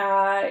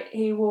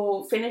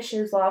will finish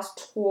his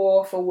last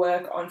tour for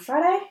work on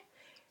Friday,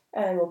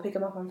 and we'll pick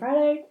him up on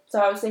Friday.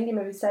 So I was thinking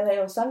maybe Saturday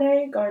or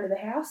Sunday, going to the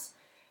house.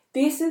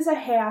 This is a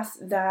house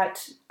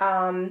that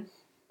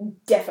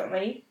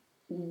definitely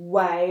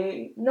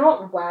probably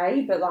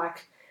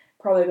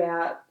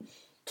about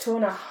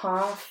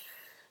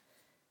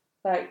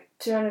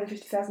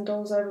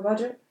 $250,000 over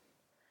budget.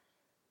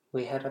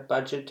 We had a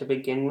budget to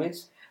begin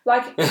with.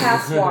 Like,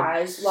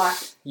 house-wise,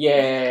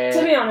 yeah.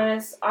 To be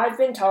honest, I've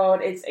been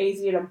told it's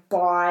easier to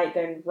buy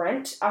than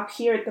rent up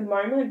here at the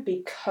moment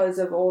because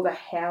of all the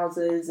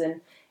houses and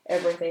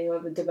everything,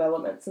 all the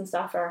developments and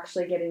stuff are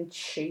actually getting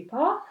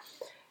cheaper.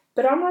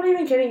 But I'm not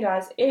even kidding,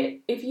 guys.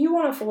 If you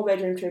want a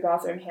 4-bedroom,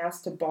 2-bathroom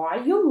house to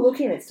buy, you're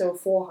looking at still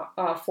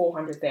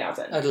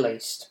 400,000 at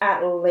least.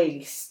 At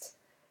least,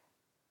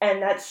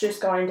 and that's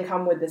just going to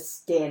come with the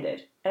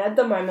standard. And at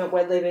the moment,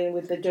 we're living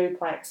with the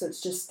duplex.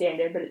 It's just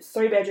standard, but it's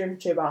 3-bedroom,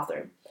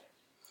 2-bathroom.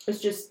 It's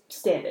just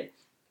standard.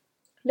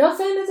 Not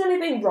saying there's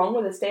anything wrong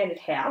with a standard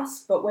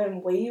house, but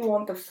when we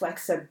want the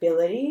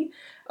flexibility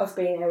of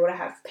being able to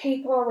have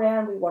people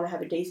around, we want to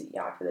have a decent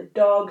yard for the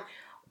dog.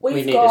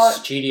 We need a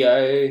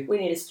studio. We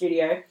need a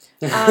studio.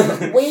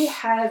 We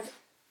have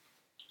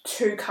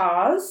 2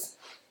 cars,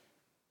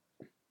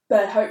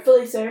 but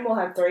hopefully soon we'll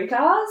have 3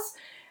 cars.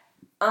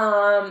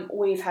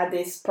 We've had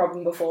this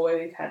problem before where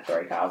we've had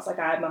 3 cars. Like,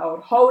 I had my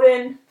old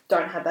Holden,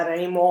 don't have that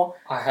anymore.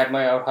 I had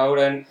my old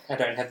Holden, I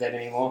don't have that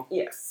anymore.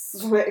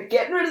 Yes, we're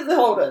getting rid of the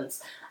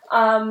Holdens.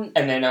 And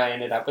then I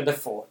ended up with the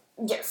Ford.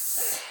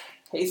 Yes,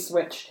 he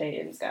switched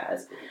teams,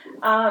 guys.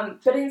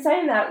 But in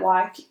saying that,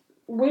 like,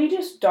 we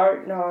just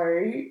don't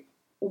know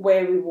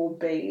where we will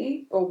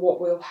be or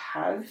what we'll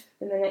have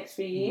in the next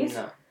few years.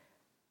 No.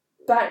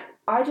 But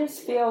I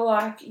just feel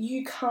like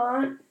you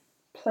can't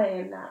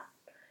plan that.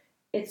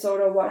 It's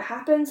sort of what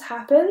happens.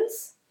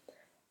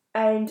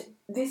 And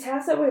this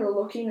house that we were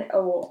looking at,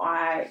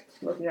 I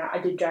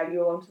did drag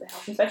you along to the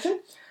house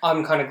inspection.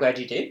 I'm kind of glad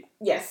you did.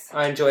 Yes.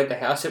 I enjoyed the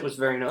house. It was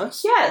very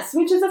nice. Yes,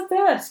 which is a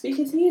first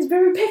because he is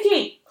very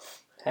picky.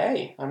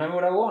 Hey, I know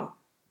what I want.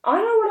 I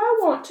know what I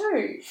want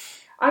too.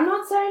 I'm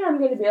not saying I'm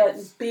going to be like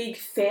this big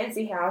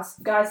fancy house.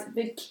 Guys,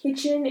 the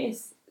kitchen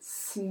is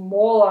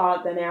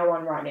smaller than our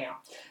one right now.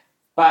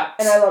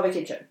 And I love a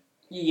kitchen.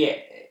 Yeah,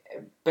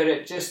 but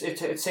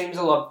it seems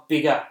a lot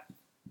bigger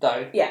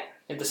though. Yeah.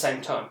 At the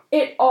same time.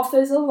 It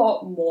offers a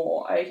lot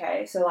more,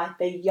 okay? So, like,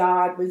 the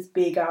yard was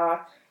bigger.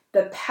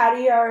 The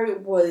patio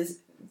was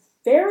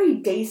very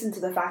decent to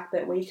the fact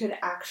that we could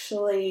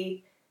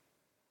actually,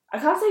 I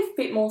can't say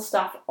fit more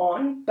stuff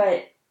on,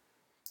 but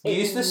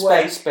use the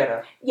space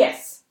better.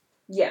 Yes.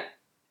 Yeah.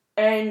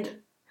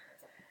 And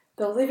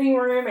the living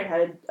room, it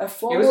had a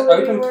floor. It was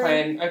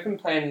open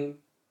plan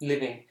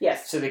living.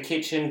 Yes. So the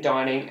kitchen,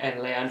 dining,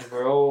 and lounge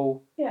were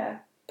all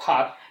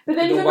part. But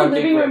then you got the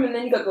living room and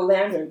then you got the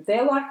lounge room.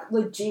 They're like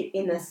legit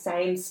in the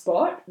same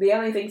spot. The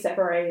only thing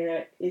separating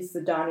it is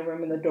the dining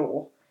room and the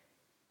door.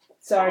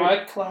 So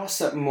I'd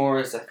class it more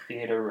as a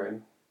theatre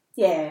room.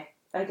 Yeah,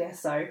 I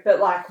guess so. But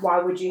like, why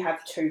would you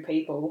have 2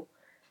 people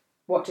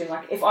watching?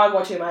 Like, if I'm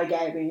watching my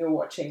game and you're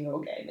watching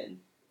your game, and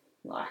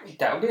like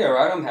that would be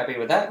alright. I'm happy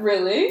with that.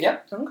 Really?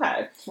 Yep.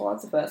 Okay. Well,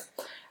 that's the first.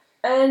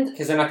 And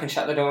because then I can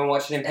shut the door and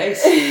watch it in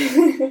peace.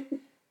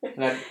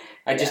 And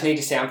I just need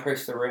to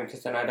soundproof the room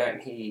because then I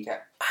don't hear you go,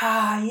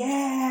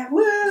 yeah,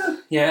 woo!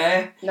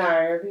 Yeah?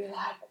 No, be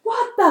like,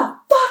 what the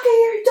fuck are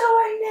you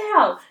doing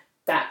now?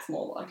 That's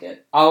more like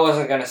it. I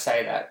wasn't going to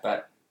say that,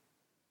 but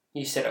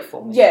you said it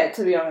for me. Yeah,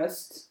 to be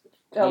honest.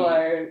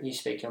 Hello. You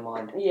speak your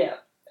mind. Yeah.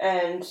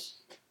 And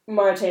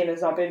my team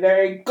has not been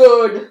very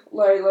good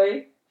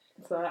lately.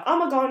 So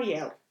I'm going to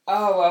yell.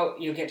 Oh, well,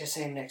 you'll get to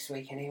see him next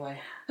week anyway.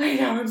 I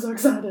know, I'm so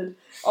excited.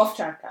 Off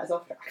track, guys,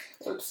 off track.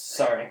 Oops.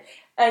 Sorry.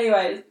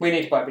 Anyways. We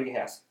need to buy a bigger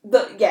house.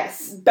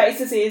 Yes,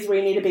 basis is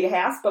we need a bigger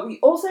house, but we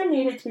also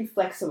need it to be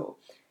flexible.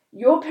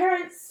 Your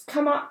parents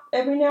come up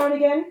every now and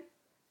again.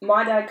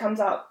 My dad comes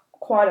up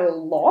quite a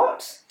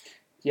lot.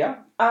 Yeah.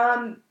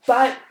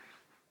 But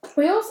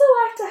we also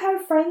like to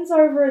have friends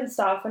over and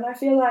stuff, and I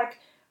feel like,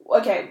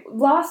 okay,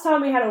 last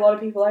time we had a lot of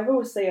people over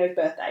was Theo's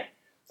birthday.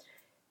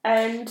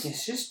 And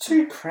it's just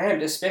too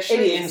cramped,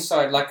 especially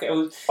inside. Like, it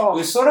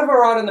was sort of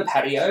alright on the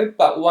patio,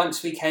 but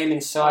once we came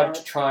inside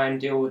to try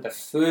and deal with the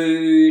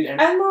food and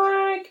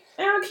like,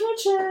 our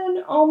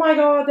kitchen, oh my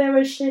god, there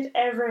was shit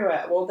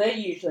everywhere. Well, there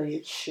usually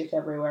is shit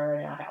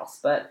everywhere in our house,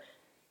 but,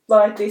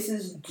 like, this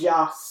is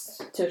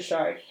just to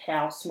show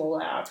how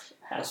small our house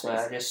that's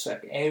why I just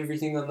swept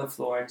everything on the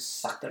floor and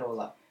sucked it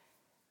all up.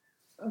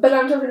 But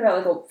I'm talking about,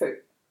 like, all the food.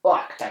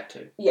 Like, that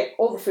too. Yeah,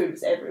 all the food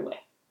was everywhere.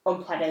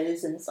 On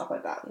platters and stuff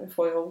like that, and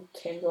foil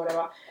tins or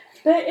whatever.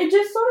 But it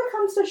just sort of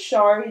comes to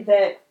show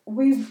that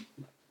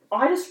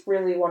I just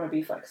really want to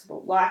be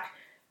flexible. Like,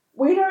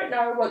 we don't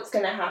know what's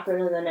going to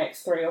happen in the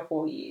next 3 or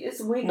 4 years.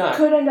 We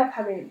could end up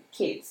having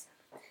kids.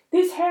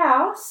 This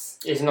house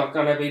is not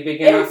going to be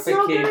big enough for kids. It's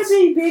not going to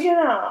be big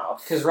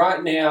enough. Because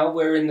right now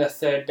we're in the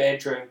 3rd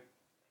bedroom,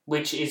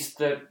 which is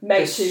the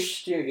makeshift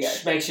studio.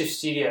 Makeshift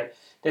studio.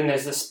 Then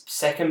there's the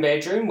 2nd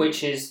bedroom,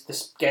 which is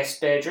the guest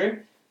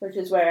bedroom. Which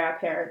is where our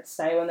parents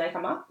stay when they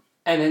come up.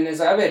 And then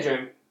there's our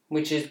bedroom,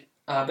 which is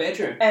our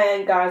bedroom.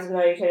 And guys,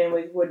 no kidding,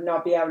 we would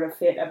not be able to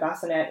fit a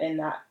bassinet in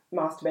that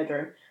master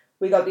bedroom.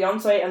 We got the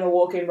ensuite and the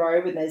walk-in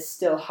robe, and there's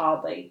still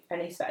hardly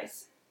any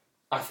space.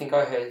 I think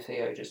I heard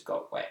Theo just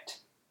got wet.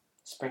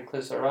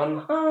 Sprinklers are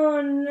on.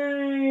 Oh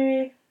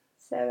no.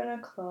 7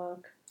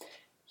 o'clock.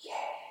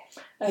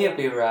 Yeah. He'll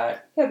be right.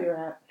 He'll be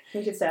right.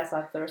 He could stay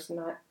outside for the rest of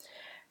the night.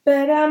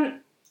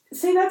 But,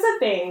 see, that's the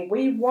thing.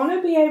 We want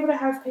to be able to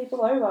have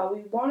people over.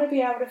 We want to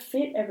be able to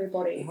fit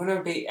everybody. We want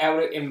to be able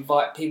to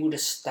invite people to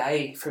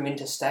stay from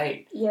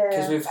interstate. Yeah.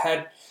 Because we've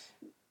had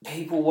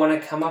people want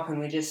to come up and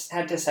we just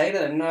had to say to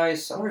them, no,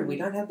 sorry, we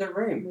don't have the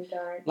room. We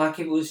don't. Like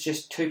if it was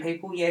just 2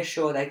 people, yeah,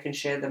 sure, they can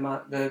share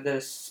the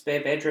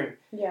spare bedroom.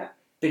 Yeah.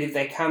 But if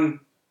they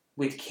come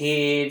with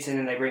kids and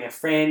then they bring a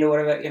friend or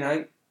whatever,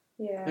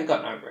 yeah, we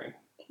got no room.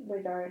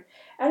 We don't.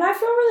 And I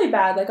feel really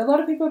bad. Like, a lot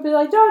of people would be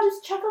like, no,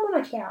 just chuck them on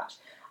a couch.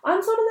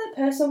 I'm sort of that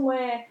person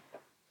where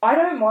I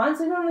don't mind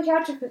sleeping on the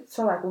couch if it's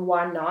for, like,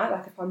 one night,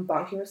 like if I'm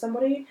bunking with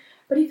somebody.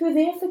 But if you're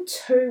there for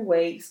 2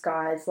 weeks,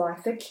 guys,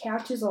 like, the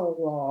couch is a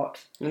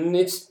lot. And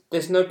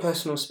there's no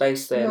personal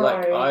space there. No,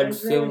 like, I'd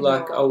feel really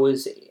like not. I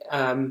was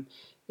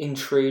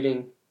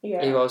intruding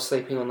Yeah. if I was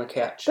sleeping on the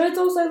couch. But it's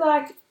also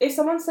like, if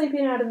someone's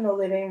sleeping out in the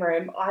living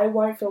room, I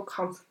won't feel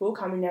comfortable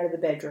coming out of the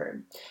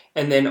bedroom.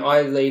 And then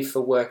I leave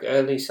for work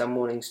early some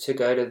mornings to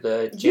go to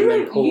the gym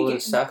and pool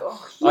and stuff.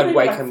 I'd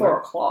wake them up. 4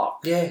 o'clock.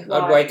 Yeah,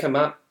 like, I'd wake them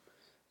up.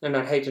 And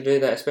I'd hate to do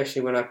that,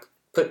 especially when I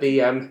put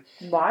the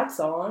lights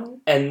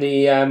on and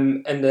the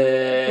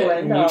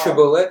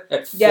NutriBullet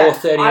at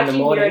 4:30 in the morning. I can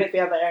hear it at the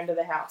other end of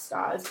the house,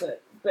 guys,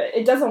 but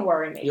it doesn't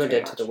worry me. You're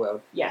dead much. to the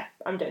world. Yeah,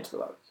 I'm dead to the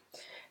world.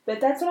 But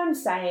that's what I'm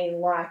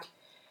saying. Like,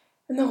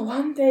 and the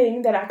one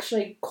thing that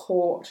actually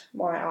caught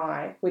my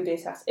eye with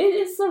this house, it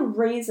is the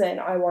reason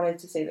I wanted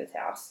to see this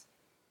house.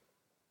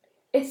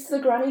 It's the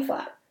granny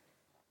flat.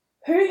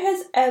 Who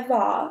has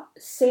ever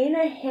seen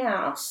a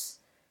house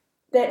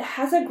that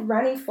has a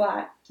granny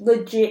flat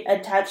legit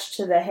attached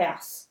to the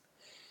house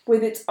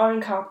with its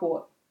own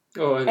carport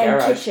and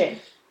garage. Kitchen?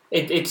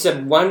 It's a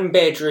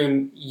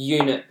 1-bedroom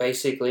unit,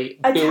 basically,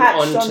 attached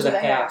built onto the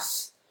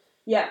house.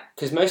 Yeah.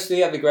 Because most of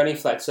the other granny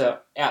flats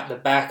are out the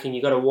back and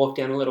you got to walk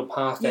down a little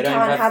path. They don't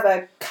have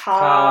a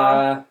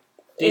car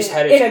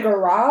in a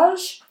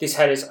garage. This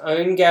had its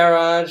own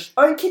garage.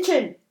 Own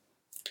kitchen,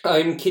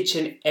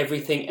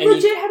 everything. And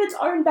legit had its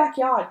own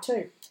backyard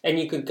too. And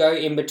you could go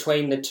in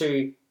between the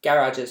 2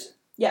 garages.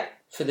 Yeah.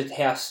 For the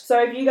house.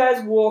 So if you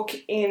guys walk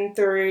in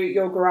through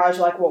your garage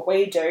like what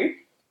we do,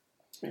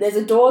 there's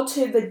a door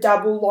to the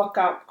double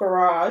lock-up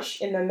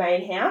garage in the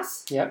main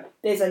house. Yep.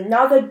 There's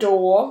another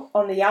door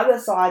on the other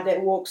side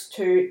that walks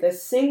to the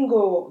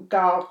single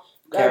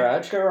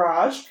garage.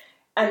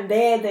 And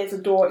there's a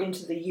door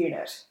into the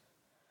unit.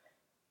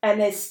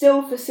 And there's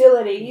still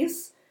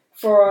facilities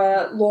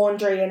for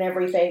laundry and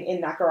everything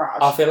in that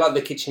garage. I feel like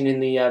the kitchen in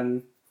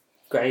the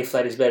granny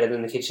flat is better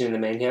than the kitchen in the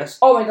main house.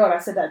 Oh my god, I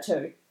said that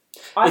too.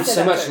 It's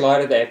so much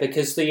lighter there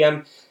because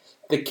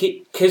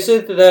because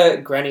of the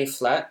granny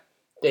flat,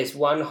 there's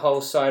one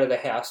whole side of the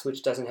house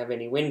which doesn't have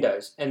any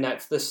windows, and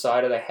that's the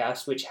side of the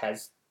house which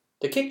has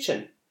the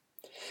kitchen.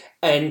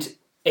 And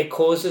it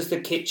causes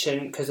the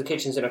kitchen, because the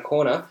kitchen's in a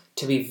corner,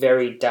 to be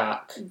very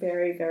dark.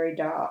 Very, very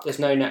dark. There's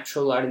no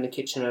natural light in the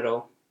kitchen at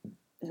all.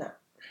 No.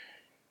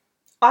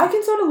 I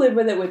can sort of live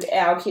with it with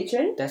our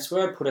kitchen. That's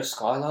where I put a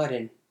skylight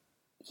in.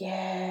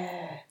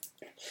 Yeah.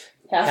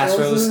 House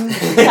rules.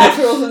 House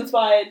rules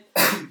inspired.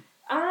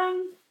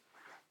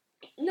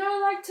 No,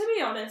 like, to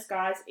be honest,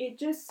 guys, it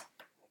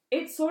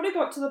sort of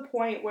got to the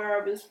point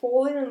where I was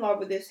falling in love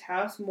with this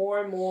house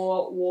more and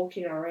more,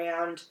 walking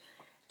around,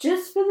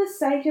 just for the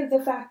sake of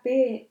the fact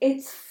being,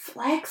 it's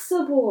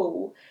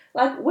flexible.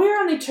 Like, we're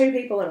only 2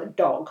 people and a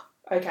dog,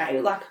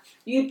 okay? Like,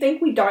 you'd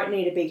think we don't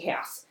need a big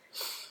house.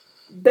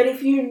 But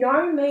if you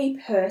know me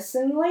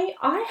personally,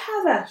 I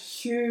have a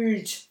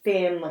huge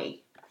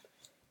family.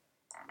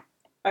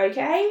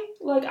 Okay?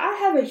 Like, I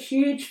have a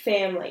huge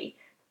family.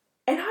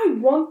 And I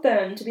want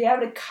them to be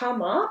able to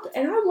come up,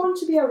 and I want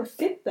to be able to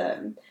fit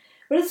them.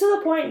 But it's to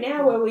the point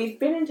now where we've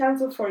been in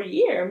Townsville for a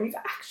year, and we've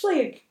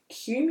actually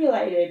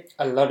accumulated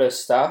a lot of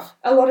stuff.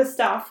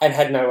 And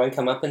had no one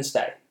come up and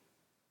stay.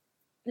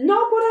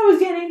 Not what I was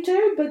getting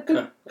to, but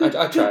good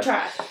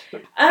try.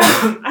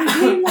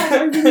 I mean, like,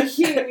 over the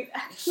year, we've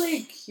actually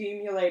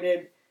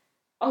accumulated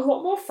a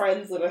lot more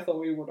friends than I thought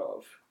we would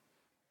have.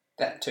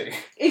 That too.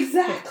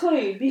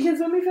 Exactly, because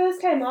when we first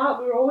came up,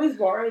 we were always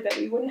worried that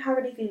we wouldn't have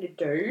anything to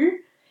do,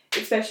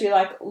 especially,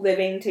 like,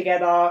 living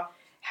together,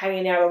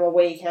 hanging out on the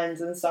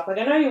weekends and stuff. Like,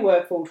 I know you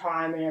work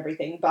full-time and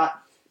everything, but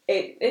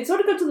it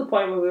sort of got to the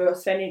point where we were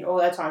spending all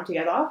our time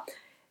together.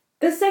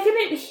 The second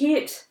it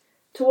hit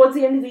towards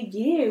the end of the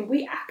year,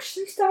 we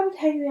actually started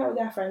hanging out with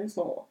our friends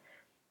more.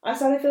 I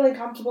started feeling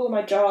comfortable in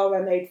my job.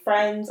 I made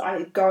friends.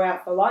 I go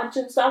out for lunch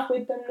and stuff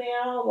with them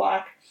now.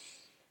 Like,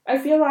 I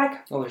feel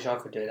like... I wish I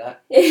could do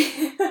that.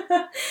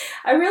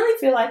 I really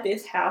feel like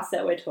this house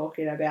that we're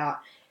talking about,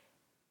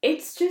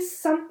 it's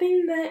just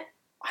something that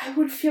I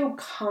would feel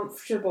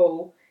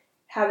comfortable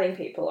having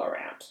people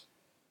around.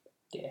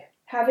 Yeah.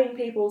 Having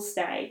people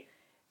stay.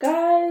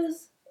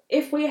 Guys,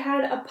 if we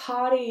had a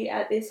party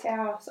at this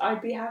house,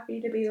 I'd be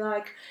happy to be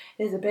like,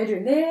 there's a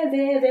bedroom there.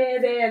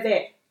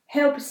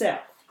 Help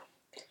yourself.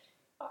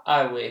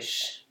 I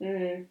wish.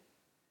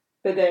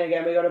 But then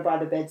again, we got to buy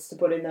the beds to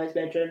put in those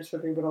bedrooms for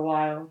people to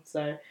lie on,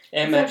 so...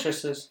 And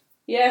mattresses.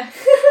 Yeah.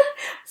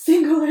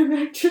 Single air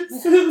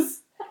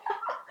mattresses.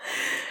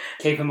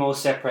 Keep them all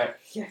separate.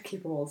 Yeah,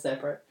 keep them all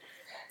separate.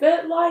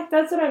 But, like,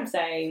 that's what I'm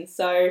saying.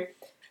 So,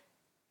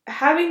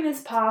 having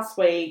this past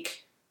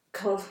week,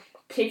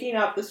 picking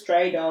up the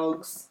stray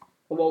dogs,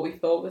 or what we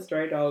thought were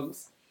stray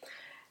dogs,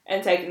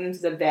 and taking them to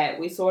the vet,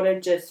 we sort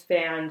of just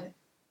found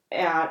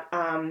out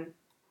that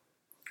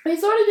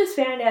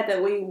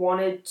we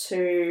wanted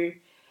to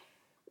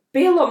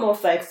be a lot more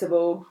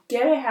flexible,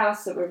 get a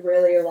house that we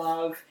really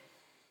love.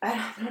 And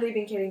I'm not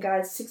even kidding,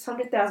 guys,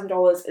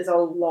 $600,000 is a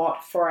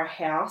lot for a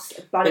house.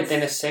 But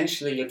then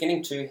essentially you're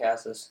getting two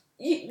houses.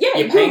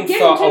 You're paying for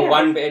a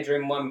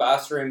 1-bedroom,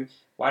 1-bathroom,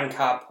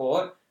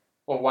 1-carport,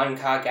 or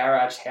 1-car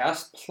garage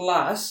house,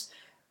 plus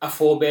a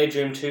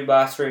 4-bedroom,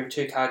 2-bathroom,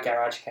 2-car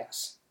garage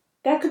house.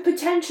 That could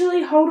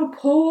potentially hold a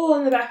pool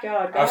in the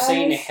backyard, guys. I've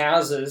seen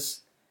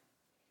houses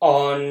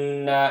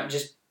on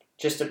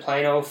just a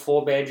plain old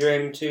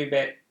 4-bedroom,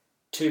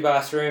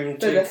 2-bathroom,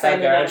 2-car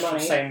garage for the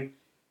same.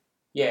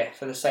 Yeah,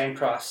 for the same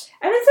price.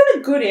 And it's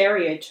in a good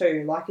area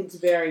too. Like, it's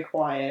very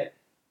quiet.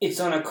 It's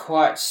on a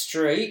quiet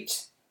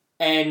street,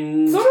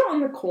 and sort of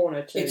on the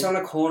corner too. It's on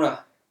a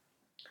corner,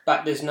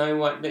 but there's no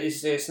one.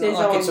 It's not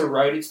like it's a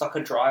road. It's like a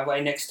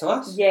driveway next to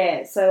us.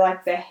 Yeah, so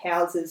like the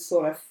houses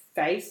sort of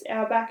face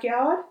our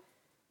backyard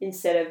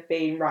instead of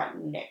being right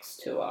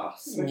next to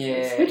us.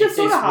 Yeah, which is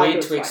sort of hard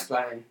weird to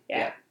explain.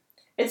 Yeah,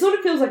 it sort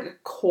of feels like a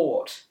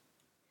court,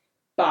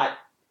 but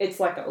it's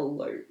like a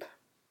loop.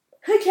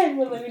 Okay,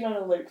 we're living on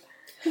a loop.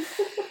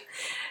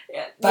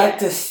 But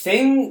the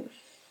thing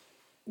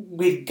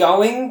with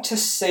going to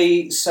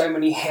see so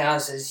many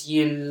houses,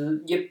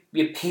 you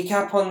pick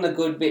up on the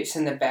good bits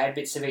and the bad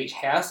bits of each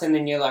house, and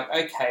then you're like,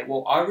 okay,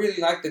 well, I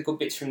really like the good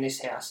bits from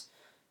this house.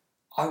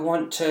 I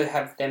want to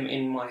have them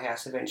in my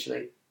house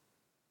eventually.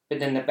 But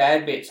then the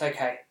bad bits,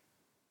 okay,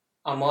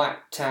 I might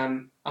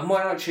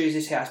not choose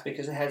this house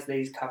because it has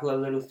these couple of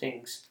little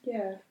things.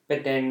 Yeah.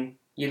 But then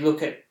you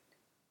look at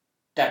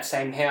that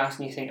same house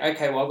and you think,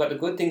 okay, well, I've got the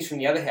good things from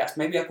the other house.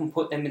 Maybe I can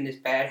put them in this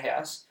bad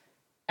house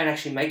and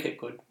actually make it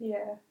good.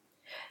 Yeah.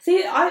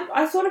 See,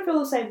 I sort of feel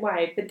the same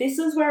way, but this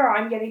is where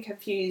I'm getting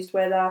confused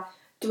whether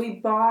do we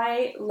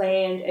buy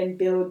land and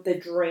build the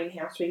dream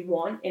house we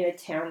want in a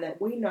town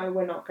that we know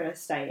we're not going to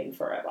stay in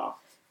forever?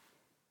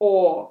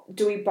 Or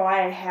do we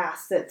buy a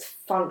house that's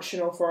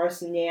functional for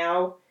us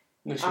now,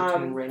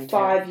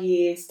 5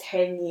 years,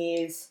 10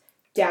 years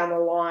down the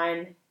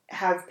line,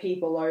 have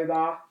people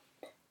over?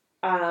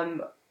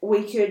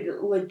 We could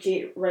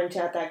legit rent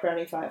out that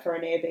granny flat for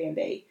an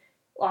Airbnb.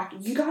 Like,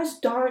 you guys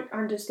don't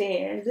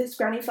understand. This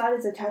granny flat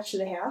is attached to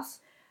the house,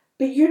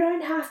 but you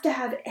don't have to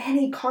have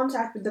any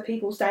contact with the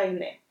people staying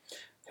there.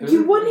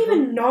 You wouldn't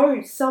even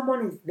know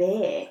someone is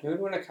there. Who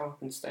would want to come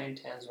up and stay in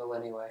Townsville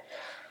anyway?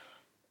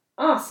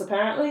 Us,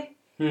 apparently.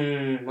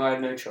 I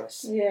had no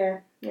choice. Yeah,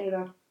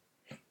 neither.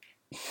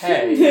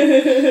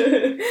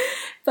 Hey.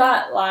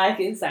 But, like,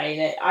 in saying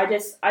it,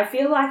 I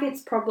feel like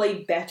it's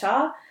probably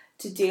better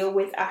to deal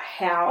with a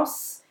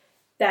house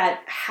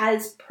that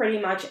has pretty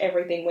much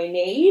everything we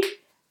need,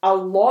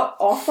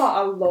 offer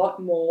a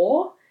lot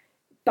more,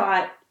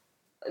 but,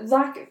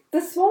 like,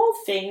 the small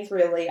things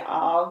really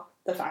are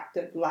the fact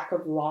of lack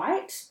of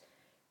light.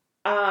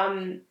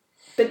 But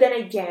then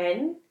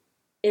again,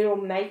 it'll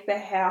make the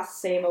house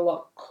seem a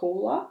lot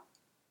cooler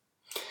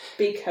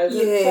because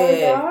it's so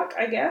dark,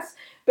 I guess.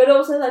 But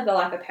also, like, the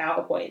lack of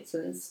PowerPoints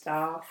and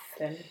stuff.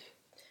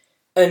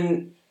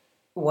 And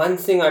one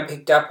thing I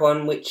picked up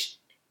on, which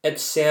it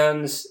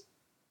sounds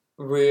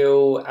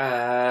real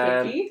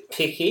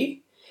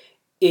picky,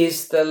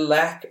 is the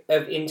lack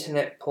of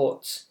internet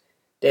ports.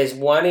 There's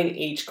one in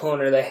each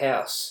corner of the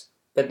house,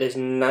 but there's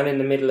none in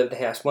the middle of the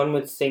house. One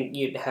would think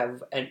you'd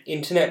have an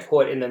internet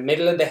port in the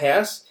middle of the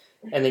house,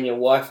 and then your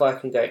Wi-Fi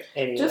can go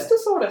anywhere. Just to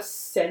sort of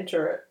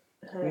centre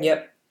it.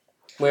 Yep.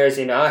 Whereas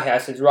in our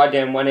house, it's right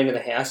down one end of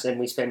the house, and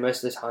we spend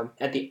most of the time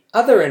at the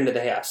other end of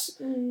the house.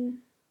 And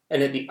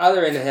at the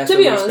other end of the house, to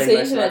be honest, the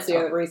internet's the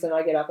only reason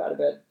I get up out of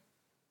bed.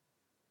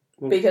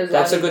 Because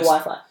that's a good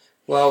Wi-Fi.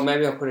 Well,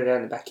 maybe I'll put it out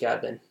in the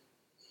backyard then.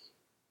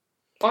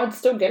 I'd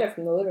still get it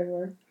from the living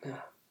room. No,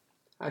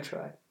 I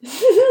tried.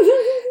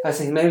 I was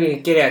thinking maybe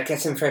get out, get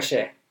some fresh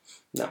air.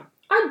 No.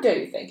 I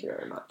do, thank you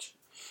very much.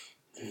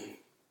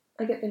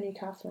 I get the new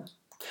cast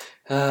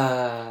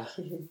now.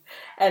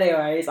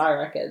 Anyways, I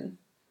reckon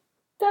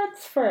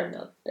that's for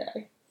another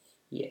day.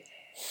 Yeah.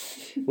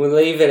 We'll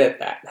leave it at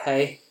that,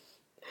 hey?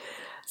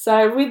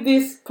 So with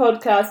this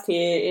podcast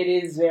here, it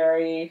is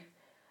very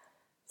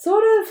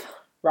sort of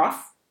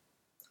rough,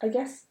 I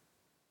guess.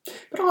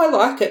 But I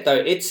like it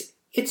though.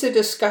 It's a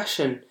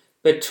discussion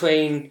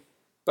between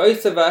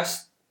both of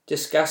us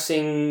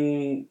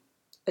discussing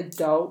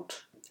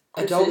adult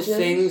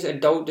things,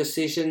 adult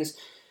decisions,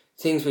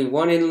 things we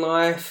want in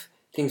life,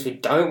 things we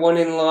don't want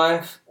in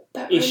life,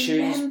 but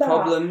issues, remember,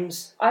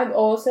 problems. I'm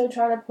also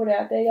trying to put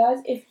out there,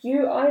 guys, if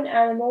you own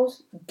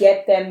animals,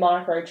 get them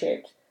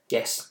microchipped.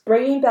 Yes.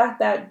 Bringing back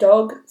that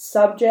dog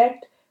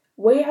subject,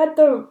 we had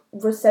the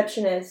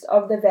receptionist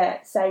of the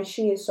vet say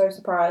she is so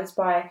surprised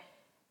by...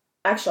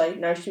 Actually,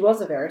 no, she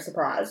wasn't very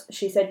surprised.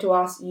 She said to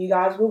us, you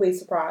guys will be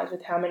surprised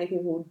with how many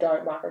people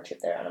don't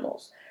microchip their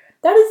animals.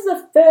 That is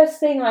the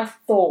first thing I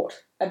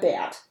thought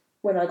about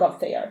when I got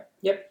Theo.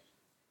 Yep.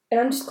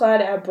 And I'm just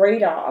glad our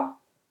breeder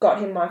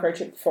got him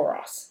microchipped for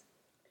us.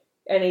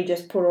 and he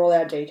just put all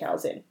our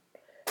details in.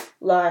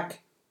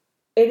 Like,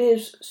 it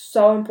is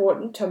so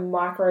important to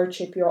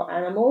microchip your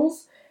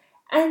animals,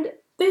 and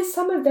there's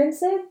some events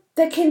there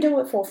that can do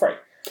it for free.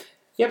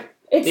 Yep.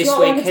 It's this not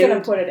weekend, like it's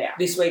going to put it out.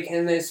 This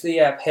weekend there's the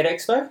Pet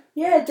Expo.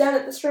 Yeah, down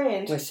at the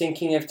Strand. We're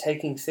thinking of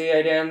taking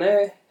Theo down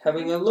there,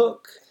 having a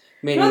look.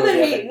 Not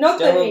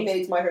that he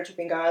needs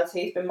microchipping, guys.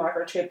 He's been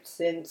microchipped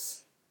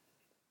since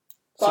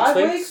 5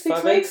 weeks,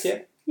 6 weeks.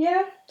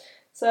 Yeah.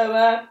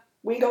 So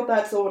we got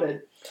that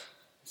sorted.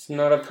 It's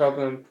not a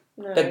problem.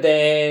 No. But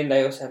then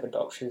they also have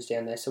adoptions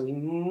down there, so we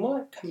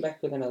might come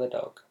back with another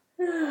dog.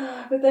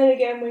 But then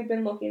again, we've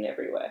been looking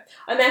everywhere.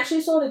 I'm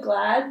actually sort of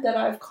glad that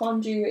I've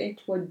conned you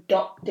into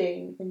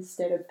adopting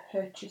instead of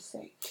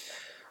purchasing.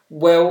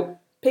 Well,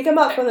 pick them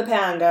up for the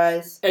pound,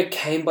 guys. It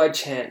came by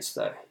chance,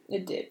 though.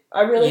 It did.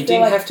 I really You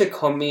didn't have to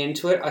con me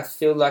into it. I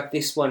feel like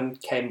this one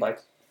came by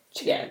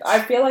chance. Yeah,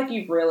 I feel like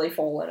you've really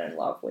fallen in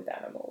love with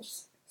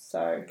animals.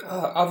 So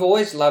I've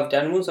always loved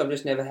animals. I've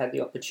just never had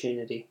the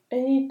opportunity.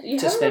 And you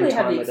haven't really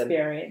had the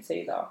experience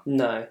either.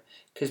 No,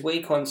 because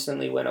we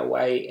constantly went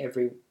away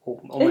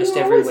almost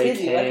every weekend.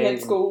 Busy, like you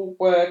had school,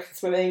 work,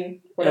 swimming,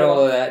 whatever. And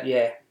all of that,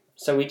 yeah.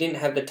 So we didn't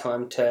have the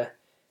time to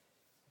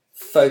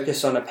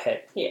focus on a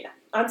pet. Yeah.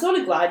 I'm sort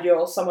of glad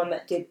you're someone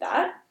that did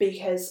that,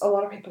 because a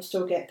lot of people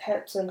still get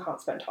pets and can't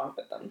spend time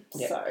with them.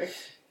 Yeah.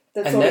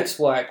 So that's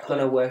why it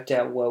kind of worked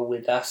out well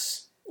with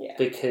us. Yeah.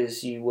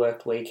 Because you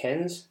worked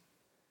weekends.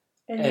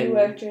 And you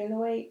worked during the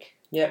week.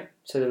 Yep.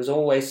 So there was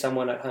always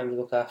someone at home to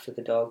look after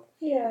the dog.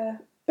 Yeah.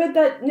 But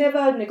that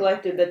never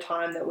neglected the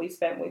time that we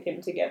spent with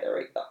him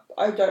together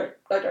either.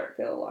 I don't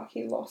feel like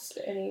he lost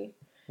any.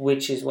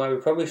 Which is why we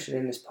probably should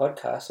end this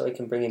podcast so we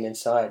can bring him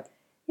inside.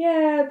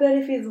 Yeah, but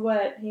if he's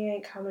wet, he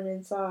ain't coming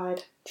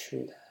inside.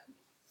 True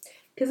that.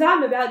 Because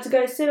I'm about to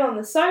go sit on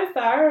the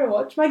sofa and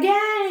watch my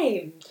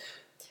game.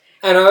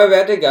 And I'm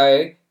about to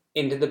go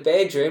into the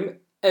bedroom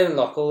and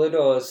lock all the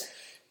doors.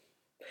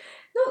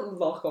 Not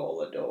lock all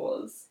the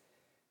doors.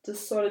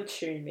 Just sort of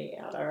tune me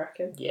out, I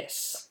reckon.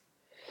 Yes.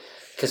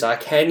 Because I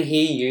can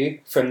hear you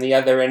from the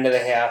other end of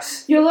the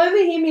house. You'll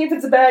only hear me if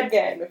it's a bad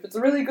game. If it's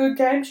a really good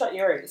game, shut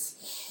your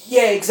ears.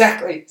 Yeah,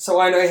 exactly. So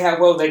I know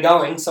how well they're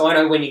going. So I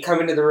know when you come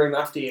into the room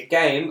after your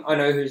game, I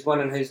know who's won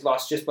and who's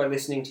lost just by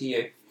listening to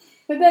you.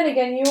 But then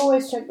again, you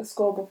always check the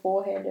score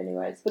beforehand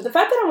anyways. But the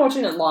fact that I'm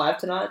watching it live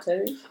tonight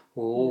too,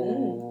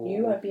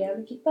 you won't be able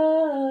to keep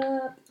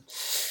up.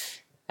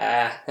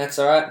 That's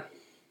alright.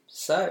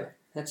 So,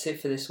 that's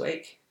it for this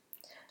week.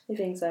 I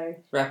think so.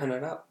 Wrapping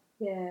it up.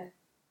 Yeah,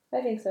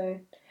 I think so.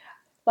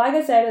 Like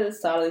I said at the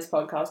start of this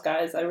podcast,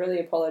 guys, I really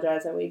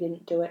apologise that we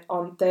didn't do it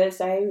on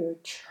Thursday. We were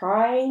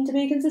trying to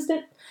be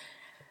consistent.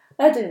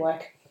 That didn't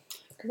work,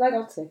 because I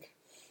got sick.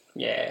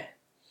 Yeah,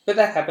 but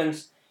that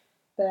happens.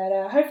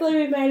 But hopefully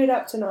we've made it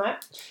up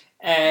tonight.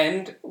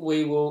 And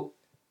we will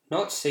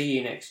not see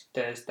you next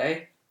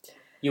Thursday.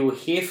 You will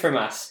hear from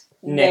us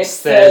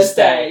next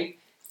Thursday.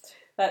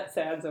 That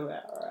sounds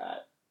about right.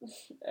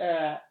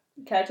 Alright.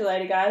 Catch you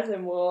later, guys,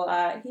 and we'll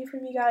hear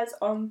from you guys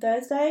on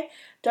Thursday.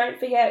 Don't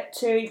forget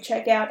to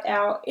check out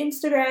our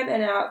Instagram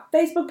and our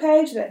Facebook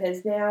page that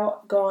has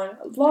now gone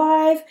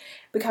live,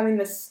 Becoming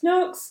the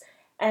Snooks,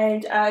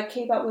 and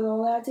keep up with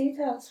all our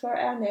details for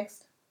our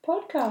next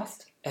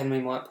podcast. And we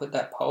might put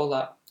that poll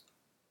up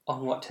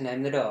on what to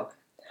name the dog.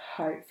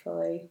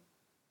 Hopefully.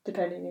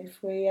 Depending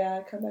if we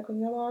come back with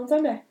another one on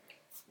Sunday.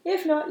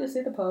 If not, you'll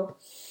see the poll.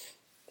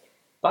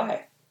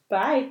 Bye.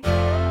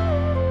 Bye.